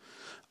also,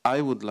 I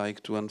would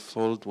like to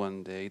unfold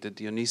one day the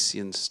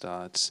Dionysian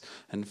starts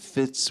and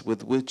fits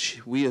with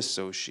which we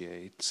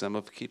associate some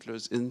of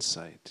Kittler's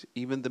insight,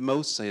 even the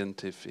most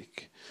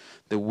scientific,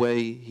 the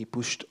way he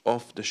pushed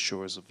off the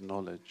shores of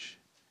knowledge.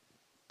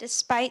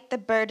 Despite the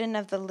burden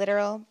of the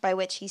literal by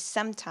which he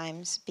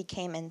sometimes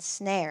became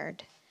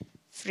ensnared,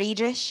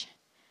 Friedrich,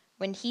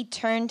 when he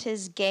turned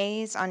his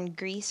gaze on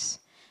Greece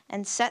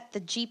and set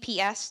the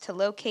GPS to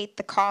locate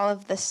the call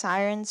of the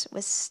Sirens,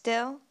 was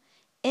still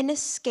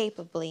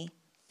inescapably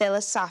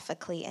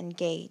philosophically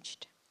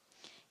engaged.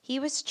 He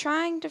was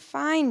trying to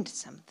find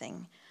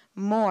something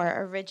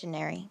more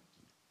originary.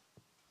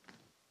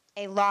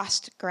 A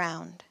lost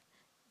ground,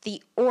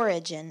 the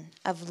origin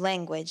of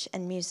language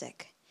and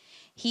music.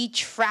 He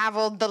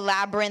traveled the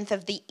labyrinth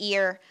of the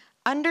ear,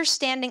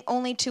 understanding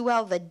only too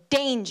well the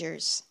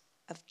dangers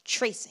of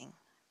tracing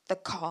the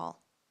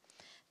call,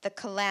 the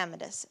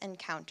calamitous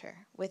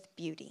encounter with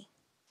beauty.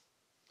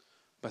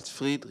 But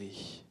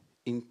Friedrich,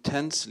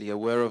 intensely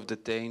aware of the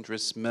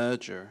dangerous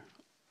merger,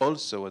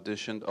 also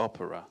auditioned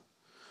opera,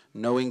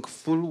 knowing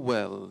full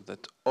well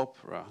that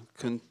opera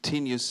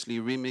continuously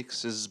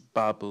remixes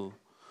Babel,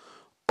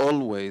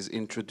 always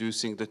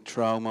introducing the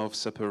trauma of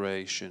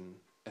separation,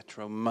 a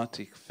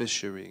traumatic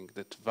fissuring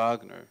that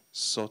Wagner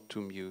sought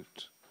to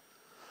mute.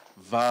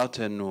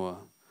 Warte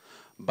nur,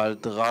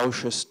 bald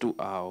rauschest du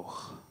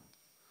auch.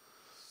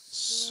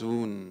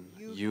 Soon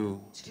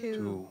you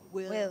too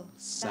will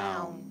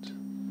sound.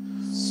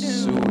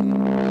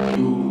 Soon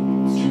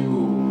you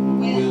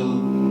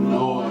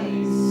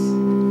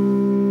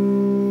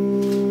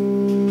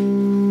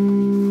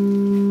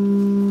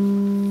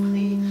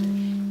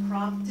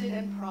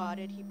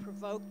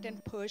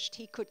pushed,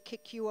 he could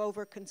kick you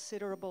over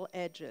considerable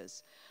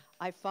edges.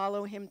 I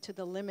follow him to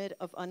the limit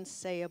of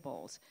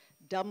unsayables,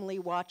 dumbly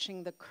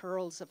watching the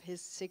curls of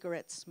his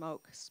cigarette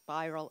smoke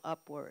spiral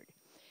upward.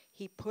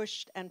 He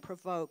pushed and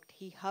provoked.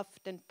 He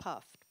huffed and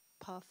puffed.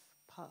 Puff,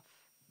 puff.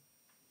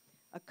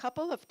 A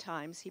couple of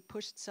times he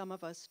pushed some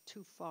of us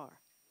too far.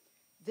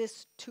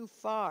 This too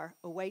far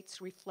awaits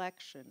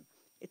reflection,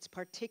 its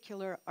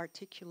particular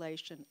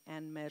articulation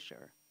and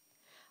measure.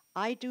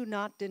 I do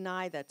not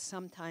deny that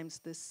sometimes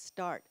this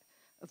start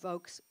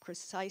evokes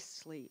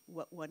precisely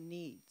what one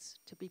needs,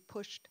 to be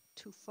pushed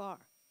too far.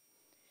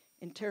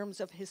 In terms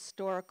of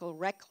historical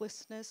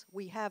recklessness,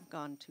 we have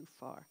gone too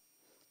far,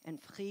 and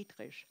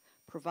Friedrich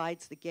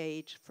provides the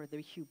gauge for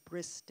the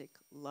hubristic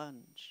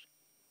lunge.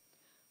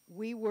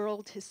 We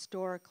world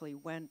historically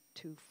went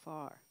too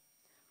far.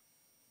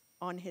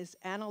 On his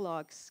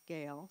analog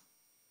scale,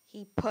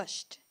 he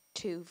pushed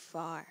too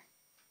far.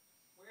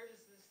 Where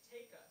does this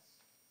take us?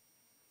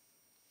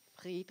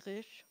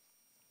 Friedrich,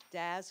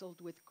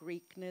 dazzled with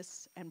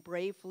Greekness, and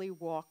bravely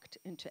walked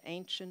into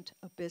ancient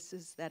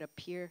abysses that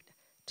appeared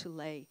to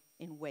lay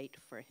in wait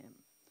for him.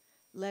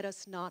 Let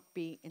us not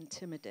be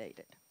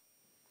intimidated.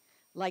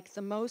 Like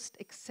the most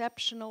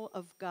exceptional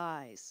of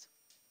guys,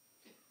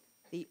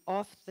 the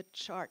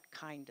off-the-chart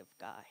kind of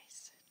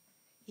guys,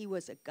 he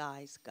was a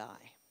guy's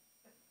guy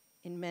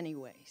in many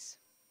ways.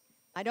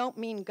 I don't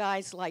mean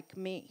guys like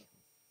me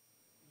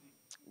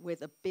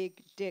with a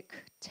big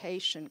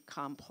dictation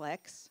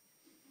complex,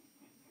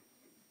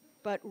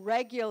 but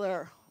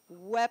regular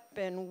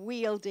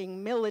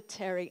weapon-wielding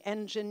military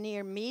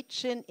engineer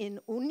Mädchen in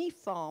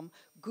uniform,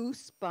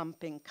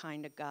 goose-bumping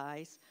kind of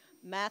guys,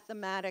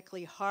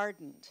 mathematically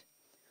hardened.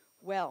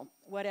 Well,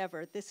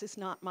 whatever, this is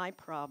not my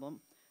problem,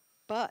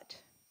 but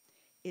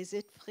is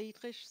it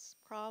Friedrich's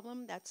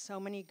problem that so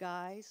many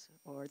guys,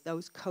 or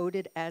those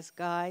coded as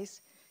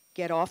guys,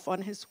 get off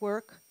on his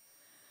work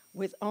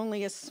with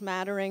only a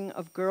smattering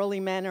of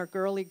girly men or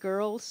girly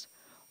girls,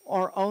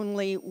 or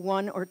only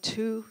one or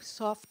two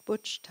soft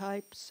butch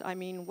types? I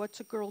mean, what's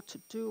a girl to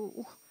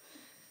do?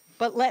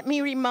 But let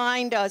me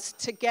remind us,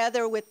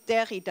 together with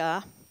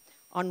Derrida,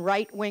 on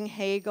right-wing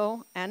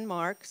Hegel and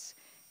Marx,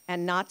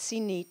 and Nazi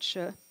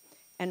Nietzsche,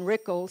 and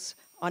Rickles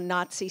on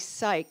Nazi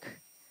psych,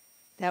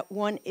 that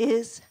one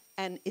is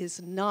and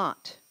is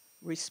not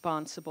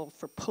responsible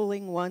for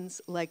pulling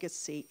one's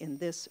legacy in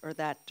this or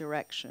that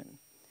direction.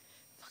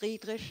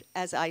 Friedrich,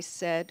 as I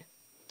said,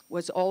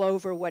 was all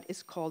over what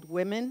is called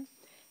women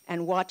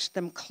and watched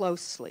them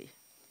closely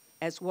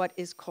as what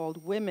is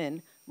called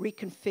women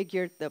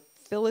reconfigured the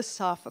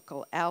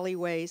philosophical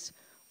alleyways,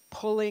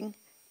 pulling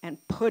and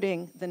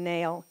putting the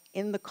nail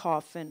in the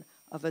coffin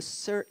of a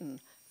certain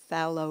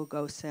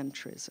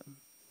phallogocentrism.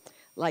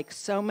 Like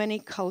so many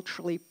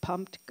culturally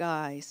pumped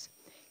guys,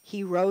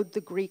 he rode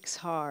the Greeks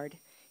hard,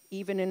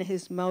 even in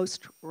his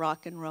most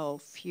rock and roll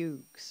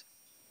fugues.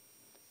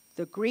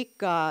 The Greek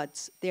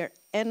gods, their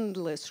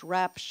endless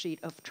rap sheet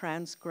of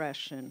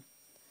transgression,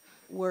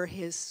 were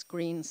his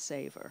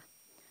screensaver,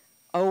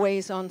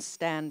 always on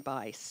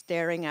standby,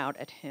 staring out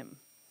at him.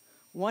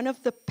 One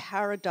of the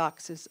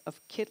paradoxes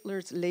of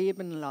Kittler's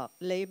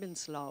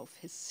Lebenslauf,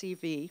 his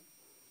CV,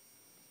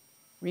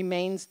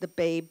 remains the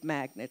babe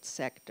magnet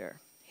sector.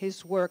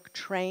 His work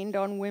trained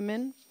on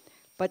women,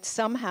 but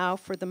somehow,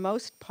 for the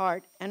most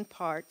part and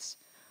parts,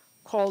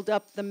 called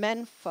up the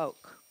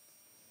menfolk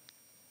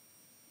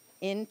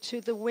into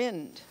the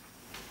wind,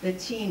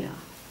 Bettina.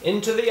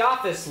 Into the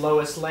office,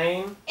 Lois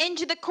Lane.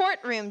 Into the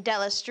courtroom,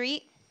 Della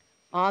Street.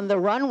 On the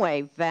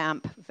runway,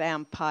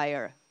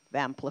 vampire,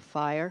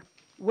 vamplifier.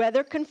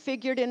 Whether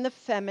configured in the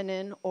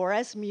feminine, or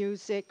as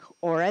music,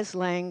 or as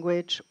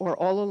language, or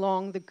all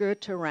along the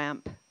Goethe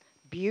ramp,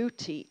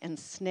 beauty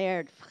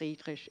ensnared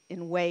Friedrich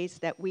in ways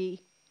that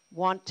we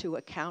want to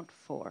account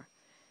for,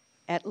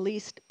 at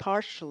least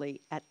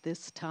partially at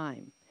this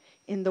time.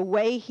 In the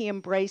way he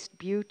embraced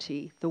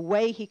beauty, the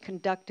way he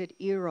conducted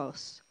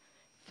eros,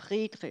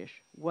 Friedrich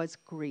was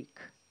Greek.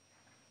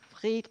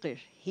 Friedrich,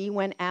 he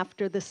went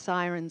after the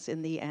sirens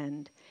in the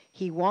end.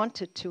 He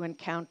wanted to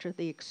encounter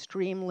the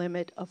extreme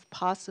limit of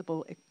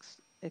possible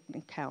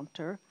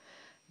encounter,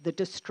 the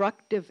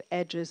destructive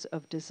edges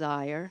of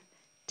desire,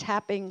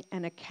 tapping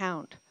an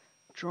account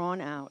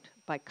drawn out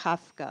by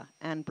Kafka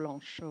and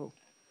Blanchot.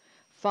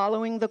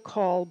 Following the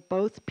call,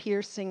 both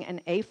piercing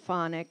and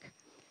aphonic,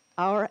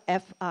 our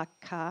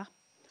FAK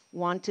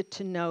wanted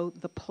to know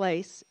the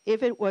place,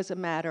 if it was a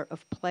matter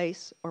of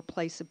place or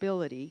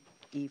placeability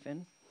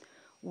even,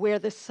 where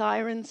the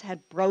sirens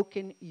had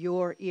broken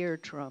your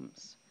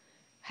eardrums,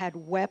 had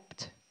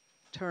wept,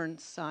 turned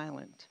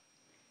silent.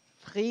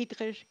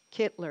 Friedrich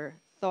Kittler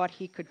thought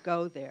he could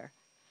go there,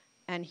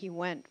 and he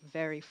went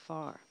very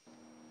far.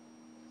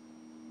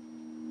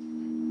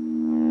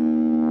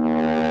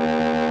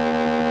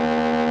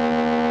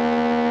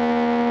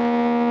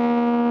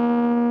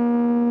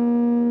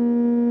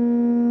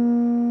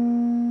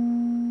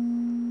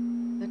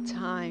 The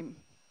time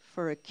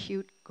for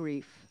acute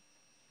grief,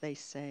 they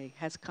say,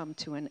 has come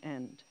to an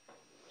end.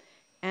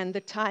 And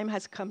the time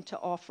has come to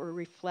offer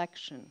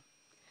reflection.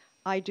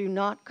 I do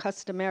not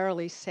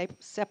customarily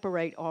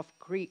separate off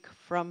Greek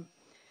from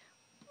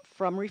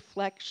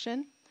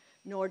reflection,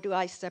 nor do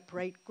I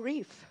separate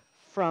grief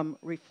from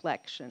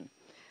reflection.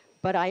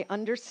 But I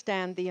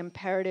understand the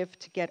imperative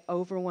to get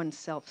over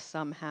oneself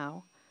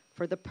somehow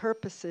for the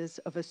purposes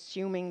of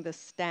assuming the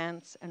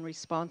stance and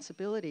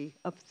responsibility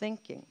of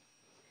thinking,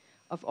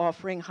 of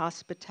offering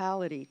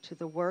hospitality to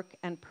the work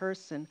and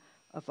person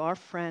of our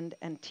friend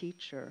and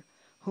teacher,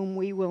 whom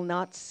we will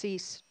not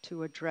cease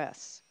to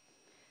address.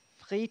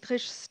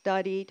 Friedrich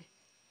studied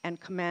and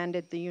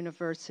commanded the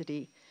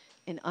university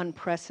in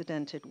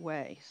unprecedented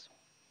ways.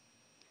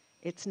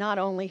 It's not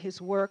only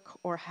his work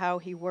or how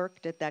he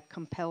worked it that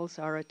compels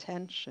our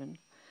attention,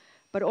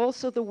 but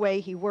also the way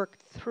he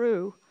worked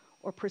through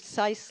or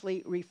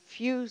precisely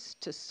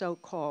refused to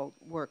so-called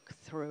work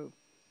through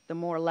the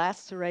more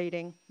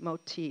lacerating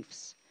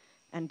motifs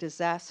and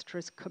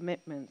disastrous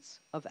commitments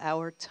of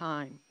our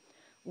time,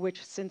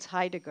 which since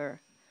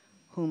Heidegger,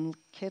 whom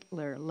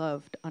Kittler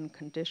loved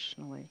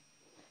unconditionally,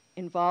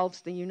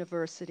 involves the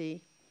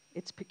university,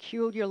 its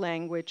peculiar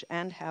language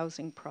and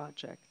housing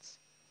projects.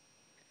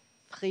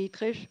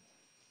 Friedrich,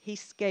 he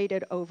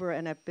skated over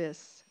an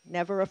abyss,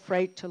 never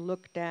afraid to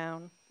look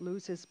down,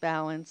 lose his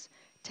balance,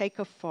 take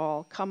a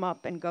fall, come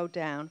up and go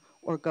down,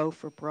 or go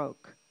for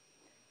broke.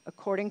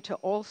 According to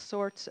all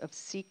sorts of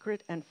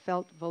secret and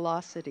felt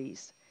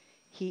velocities,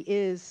 he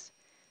is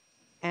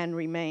and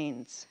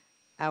remains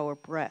our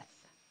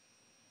breath,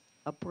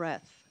 a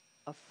breath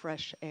of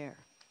fresh air.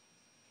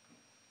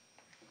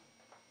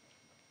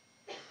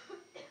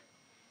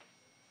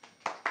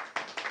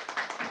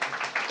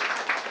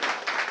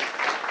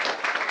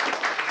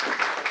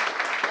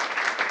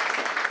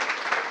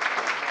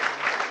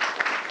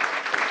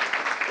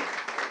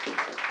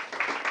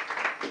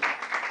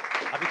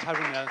 Avital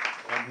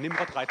Ronell,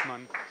 Nimrod,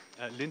 Reitman,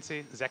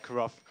 Lindsay,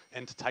 Zackeroff,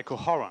 and Tycho,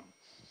 Horan.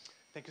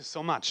 Thank you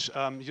so much.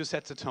 You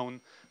set the tone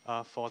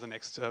for the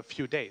next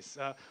few days.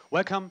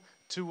 Welcome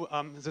to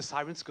the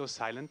Sirens Go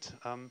Silent,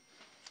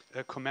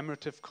 a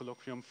commemorative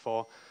colloquium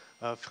for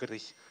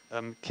Friedrich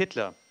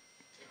Kittler.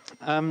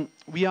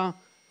 We are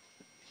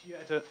here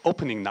at the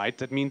opening night.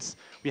 That means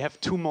we have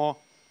two more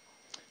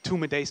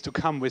days to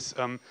come with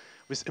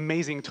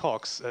amazing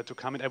talks to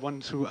come. And I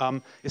want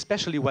to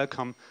especially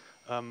welcome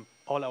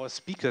all our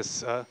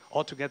speakers,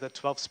 altogether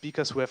 12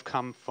 speakers who have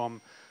come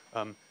from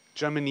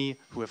Germany,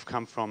 who have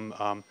come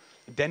from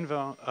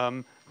Denver,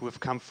 who have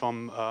come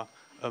from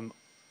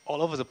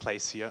all over the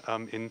place here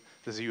in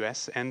the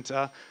US. And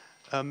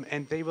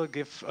they will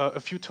give a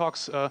few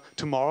talks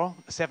tomorrow,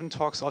 7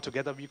 talks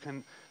altogether. You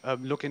can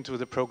look into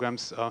the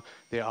programs.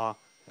 They are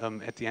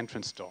at the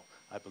entrance door,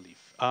 I believe.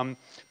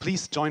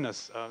 Please join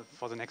us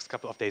for the next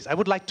couple of days. I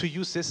would like to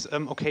use this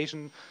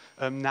occasion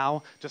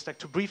now, just like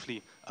to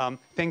briefly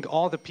thank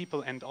all the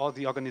people and all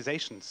the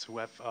organizations who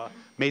have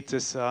made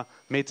this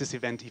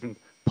event even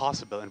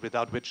possible, and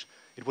without which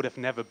it would have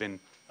never been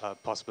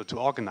possible to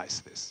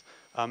organize this.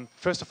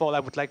 First of all, I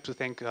would like to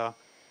thank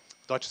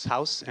Deutsches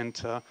Haus and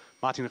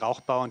Martin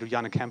Rauchbauer and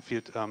Juliane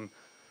Campfield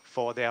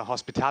for their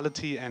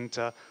hospitality and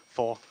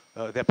for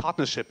their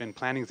partnership in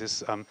planning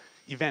this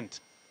event.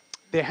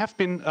 There have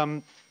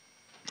been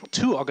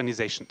 2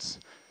 organizations,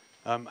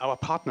 our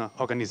partner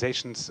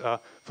organizations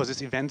for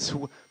this event,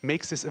 who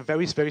makes this a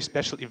very, very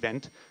special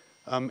event.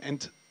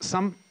 And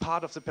some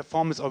part of the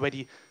performance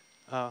already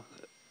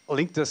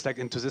linked us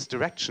into this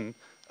direction.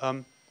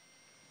 To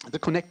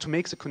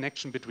make the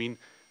connection between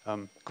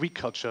Greek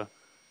culture,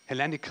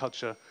 Hellenic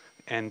culture,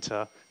 and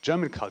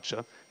German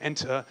culture, and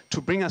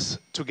to bring us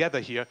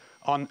together here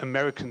on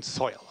American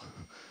soil.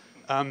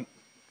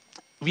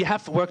 We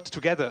have worked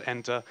together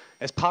and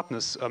as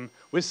partners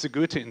with the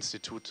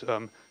Goethe-Institut,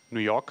 New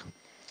York.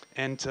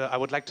 And I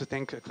would like to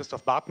thank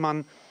Christoph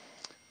Bartmann,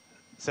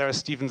 Sarah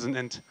Stevenson,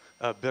 and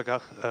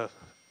Birger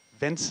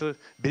Wenzel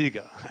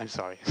Bilger. I'm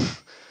sorry.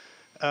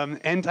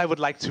 And I would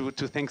like to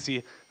thank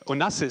the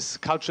Onassis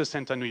Culture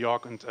Center New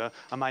York and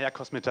Amaya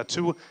Cosmeta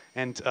too,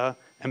 and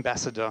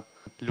Ambassador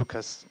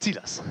Lucas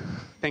Zilas.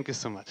 Thank you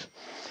so much.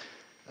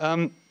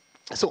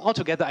 So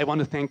altogether, I want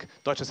to thank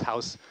Deutsches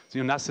Haus, the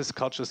Onassis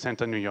Culture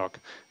Center New York,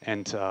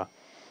 and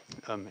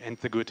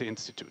the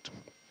Goethe-Institut.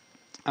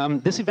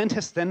 This event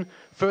has then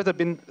further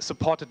been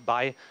supported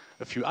by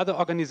a few other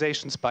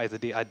organizations, by the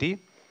DAD,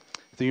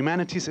 the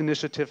Humanities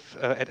Initiative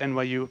at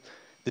NYU,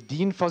 the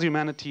Dean for the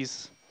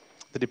Humanities,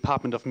 the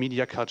Department of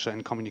Media, Culture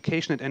and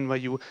Communication at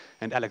NYU,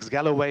 and Alex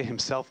Galloway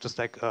himself just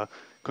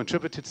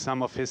contributed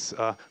some of his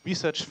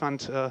research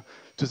fund to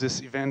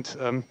this event,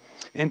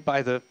 and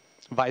by the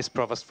Vice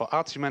Provost for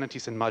Arts,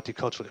 Humanities and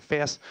Multicultural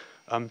Affairs,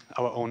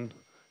 our own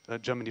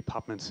German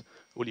department's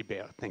Uli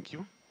Bär. Thank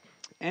you.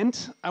 And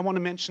I want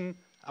to mention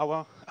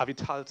our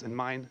Avital's and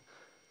mine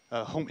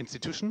home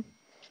institution,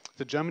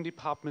 the German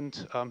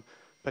department,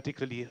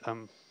 particularly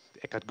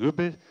Eckhard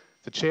Goebel,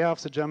 the chair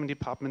of the German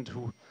department,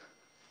 who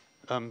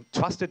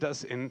trusted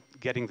us in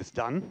getting this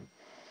done,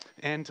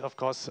 and of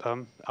course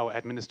our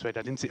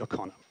administrator, Lindsay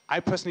O'Connor. I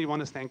personally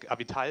want to thank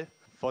Avital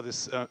for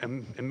this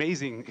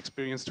amazing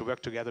experience to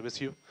work together with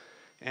you,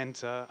 and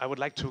I would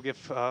like to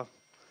give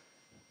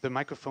the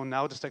microphone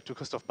now just to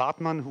Christoph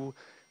Bartmann, who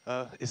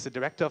is the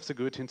director of the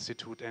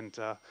Goethe-Institut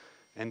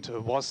and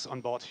was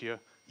on board here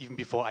even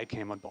before I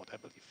came on board, I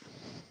believe.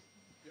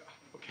 Yeah,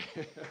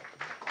 okay.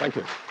 Thank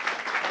you.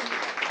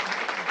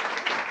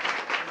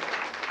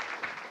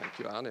 Thank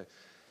you, Arne.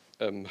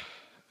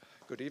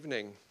 Good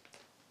evening.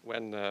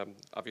 When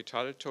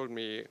Avital told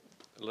me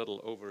a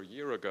little over a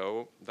year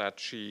ago that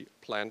she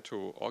planned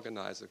to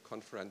organize a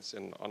conference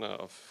in honor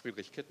of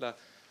Friedrich Kittler,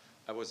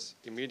 I was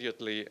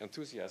immediately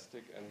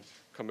enthusiastic and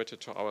committed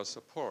to our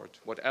support.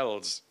 What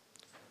else?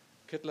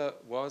 Kittler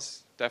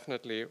was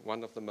definitely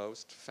one of the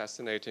most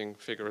fascinating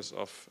figures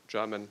of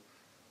German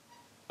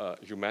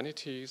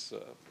humanities,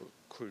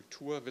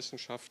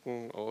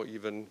 Kulturwissenschaften, or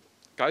even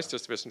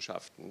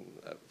Geisteswissenschaften.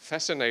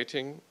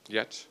 Fascinating,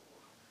 yet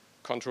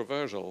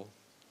controversial.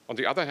 On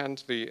the other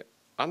hand, the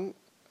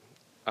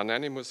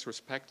unanimous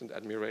respect and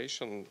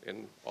admiration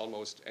in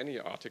almost any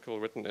article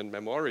written in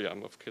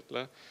memoriam of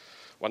Kittler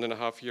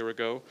 1.5 years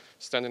ago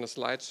stand in a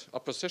slight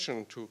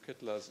opposition to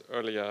Kittler's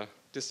earlier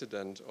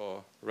dissident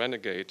or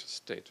renegade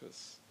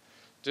status.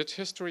 Did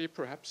history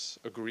perhaps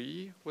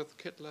agree with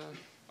Kittler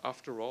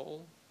after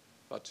all?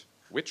 But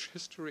which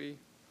history,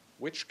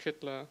 which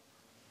Kittler,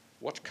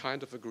 what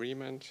kind of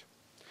agreement?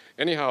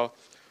 Anyhow,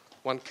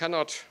 one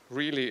cannot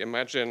really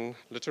imagine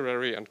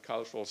literary and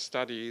cultural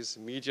studies,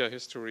 media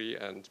history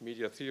and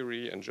media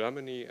theory in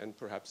Germany and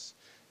perhaps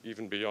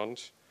even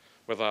beyond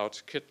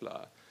without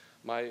Kittler.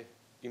 My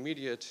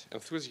immediate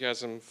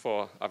enthusiasm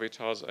for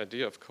Avital's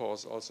idea, of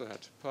course, also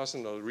had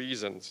personal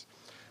reasons.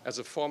 As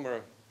a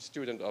former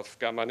student of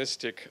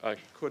Germanistic, I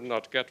could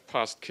not get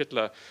past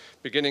Kittler,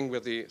 beginning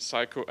with the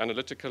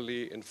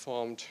psychoanalytically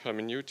informed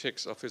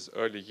hermeneutics of his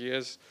early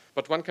years.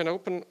 But one can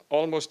open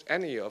almost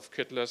any of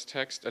Kittler's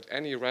text at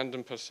any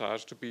random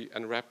passage to be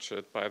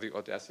enraptured by the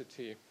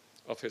audacity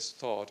of his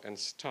thought and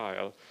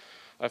style.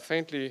 I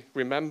faintly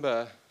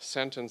remember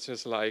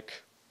sentences like,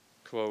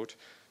 quote,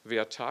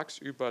 "Wer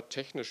tagsüber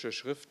technische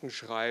Schriften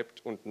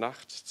schreibt und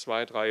nachts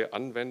 2, 3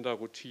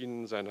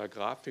 Anwenderroutinen seiner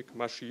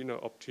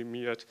Grafikmaschine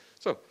optimiert."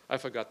 So, I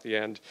forgot the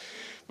end.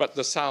 But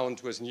the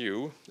sound was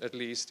new, at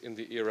least in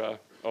the era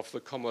of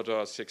the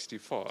Commodore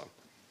 64.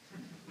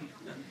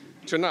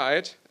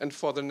 Tonight, and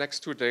for the next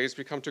 2 days,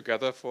 we come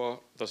together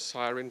for the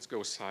Sirens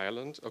Go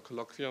Silent, a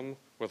colloquium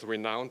with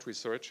renowned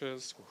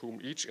researchers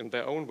whom each in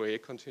their own way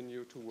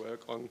continue to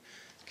work on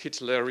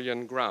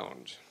Kittlerian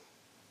ground.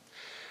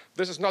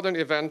 This is not an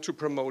event to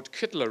promote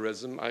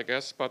Kittlerism, I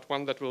guess, but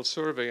one that will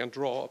survey and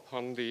draw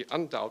upon the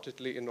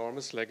undoubtedly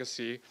enormous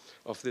legacy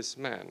of this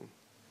man.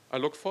 I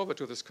look forward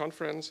to this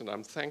conference, and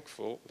I'm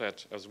thankful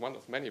that, as one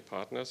of many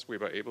partners, we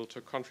were able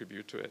to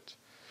contribute to it.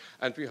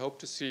 And we hope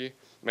to see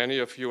many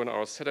of you in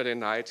our Saturday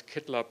night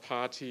Kittler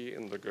party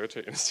in the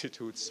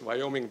Goethe-Institut's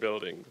Wyoming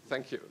building.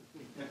 Thank you.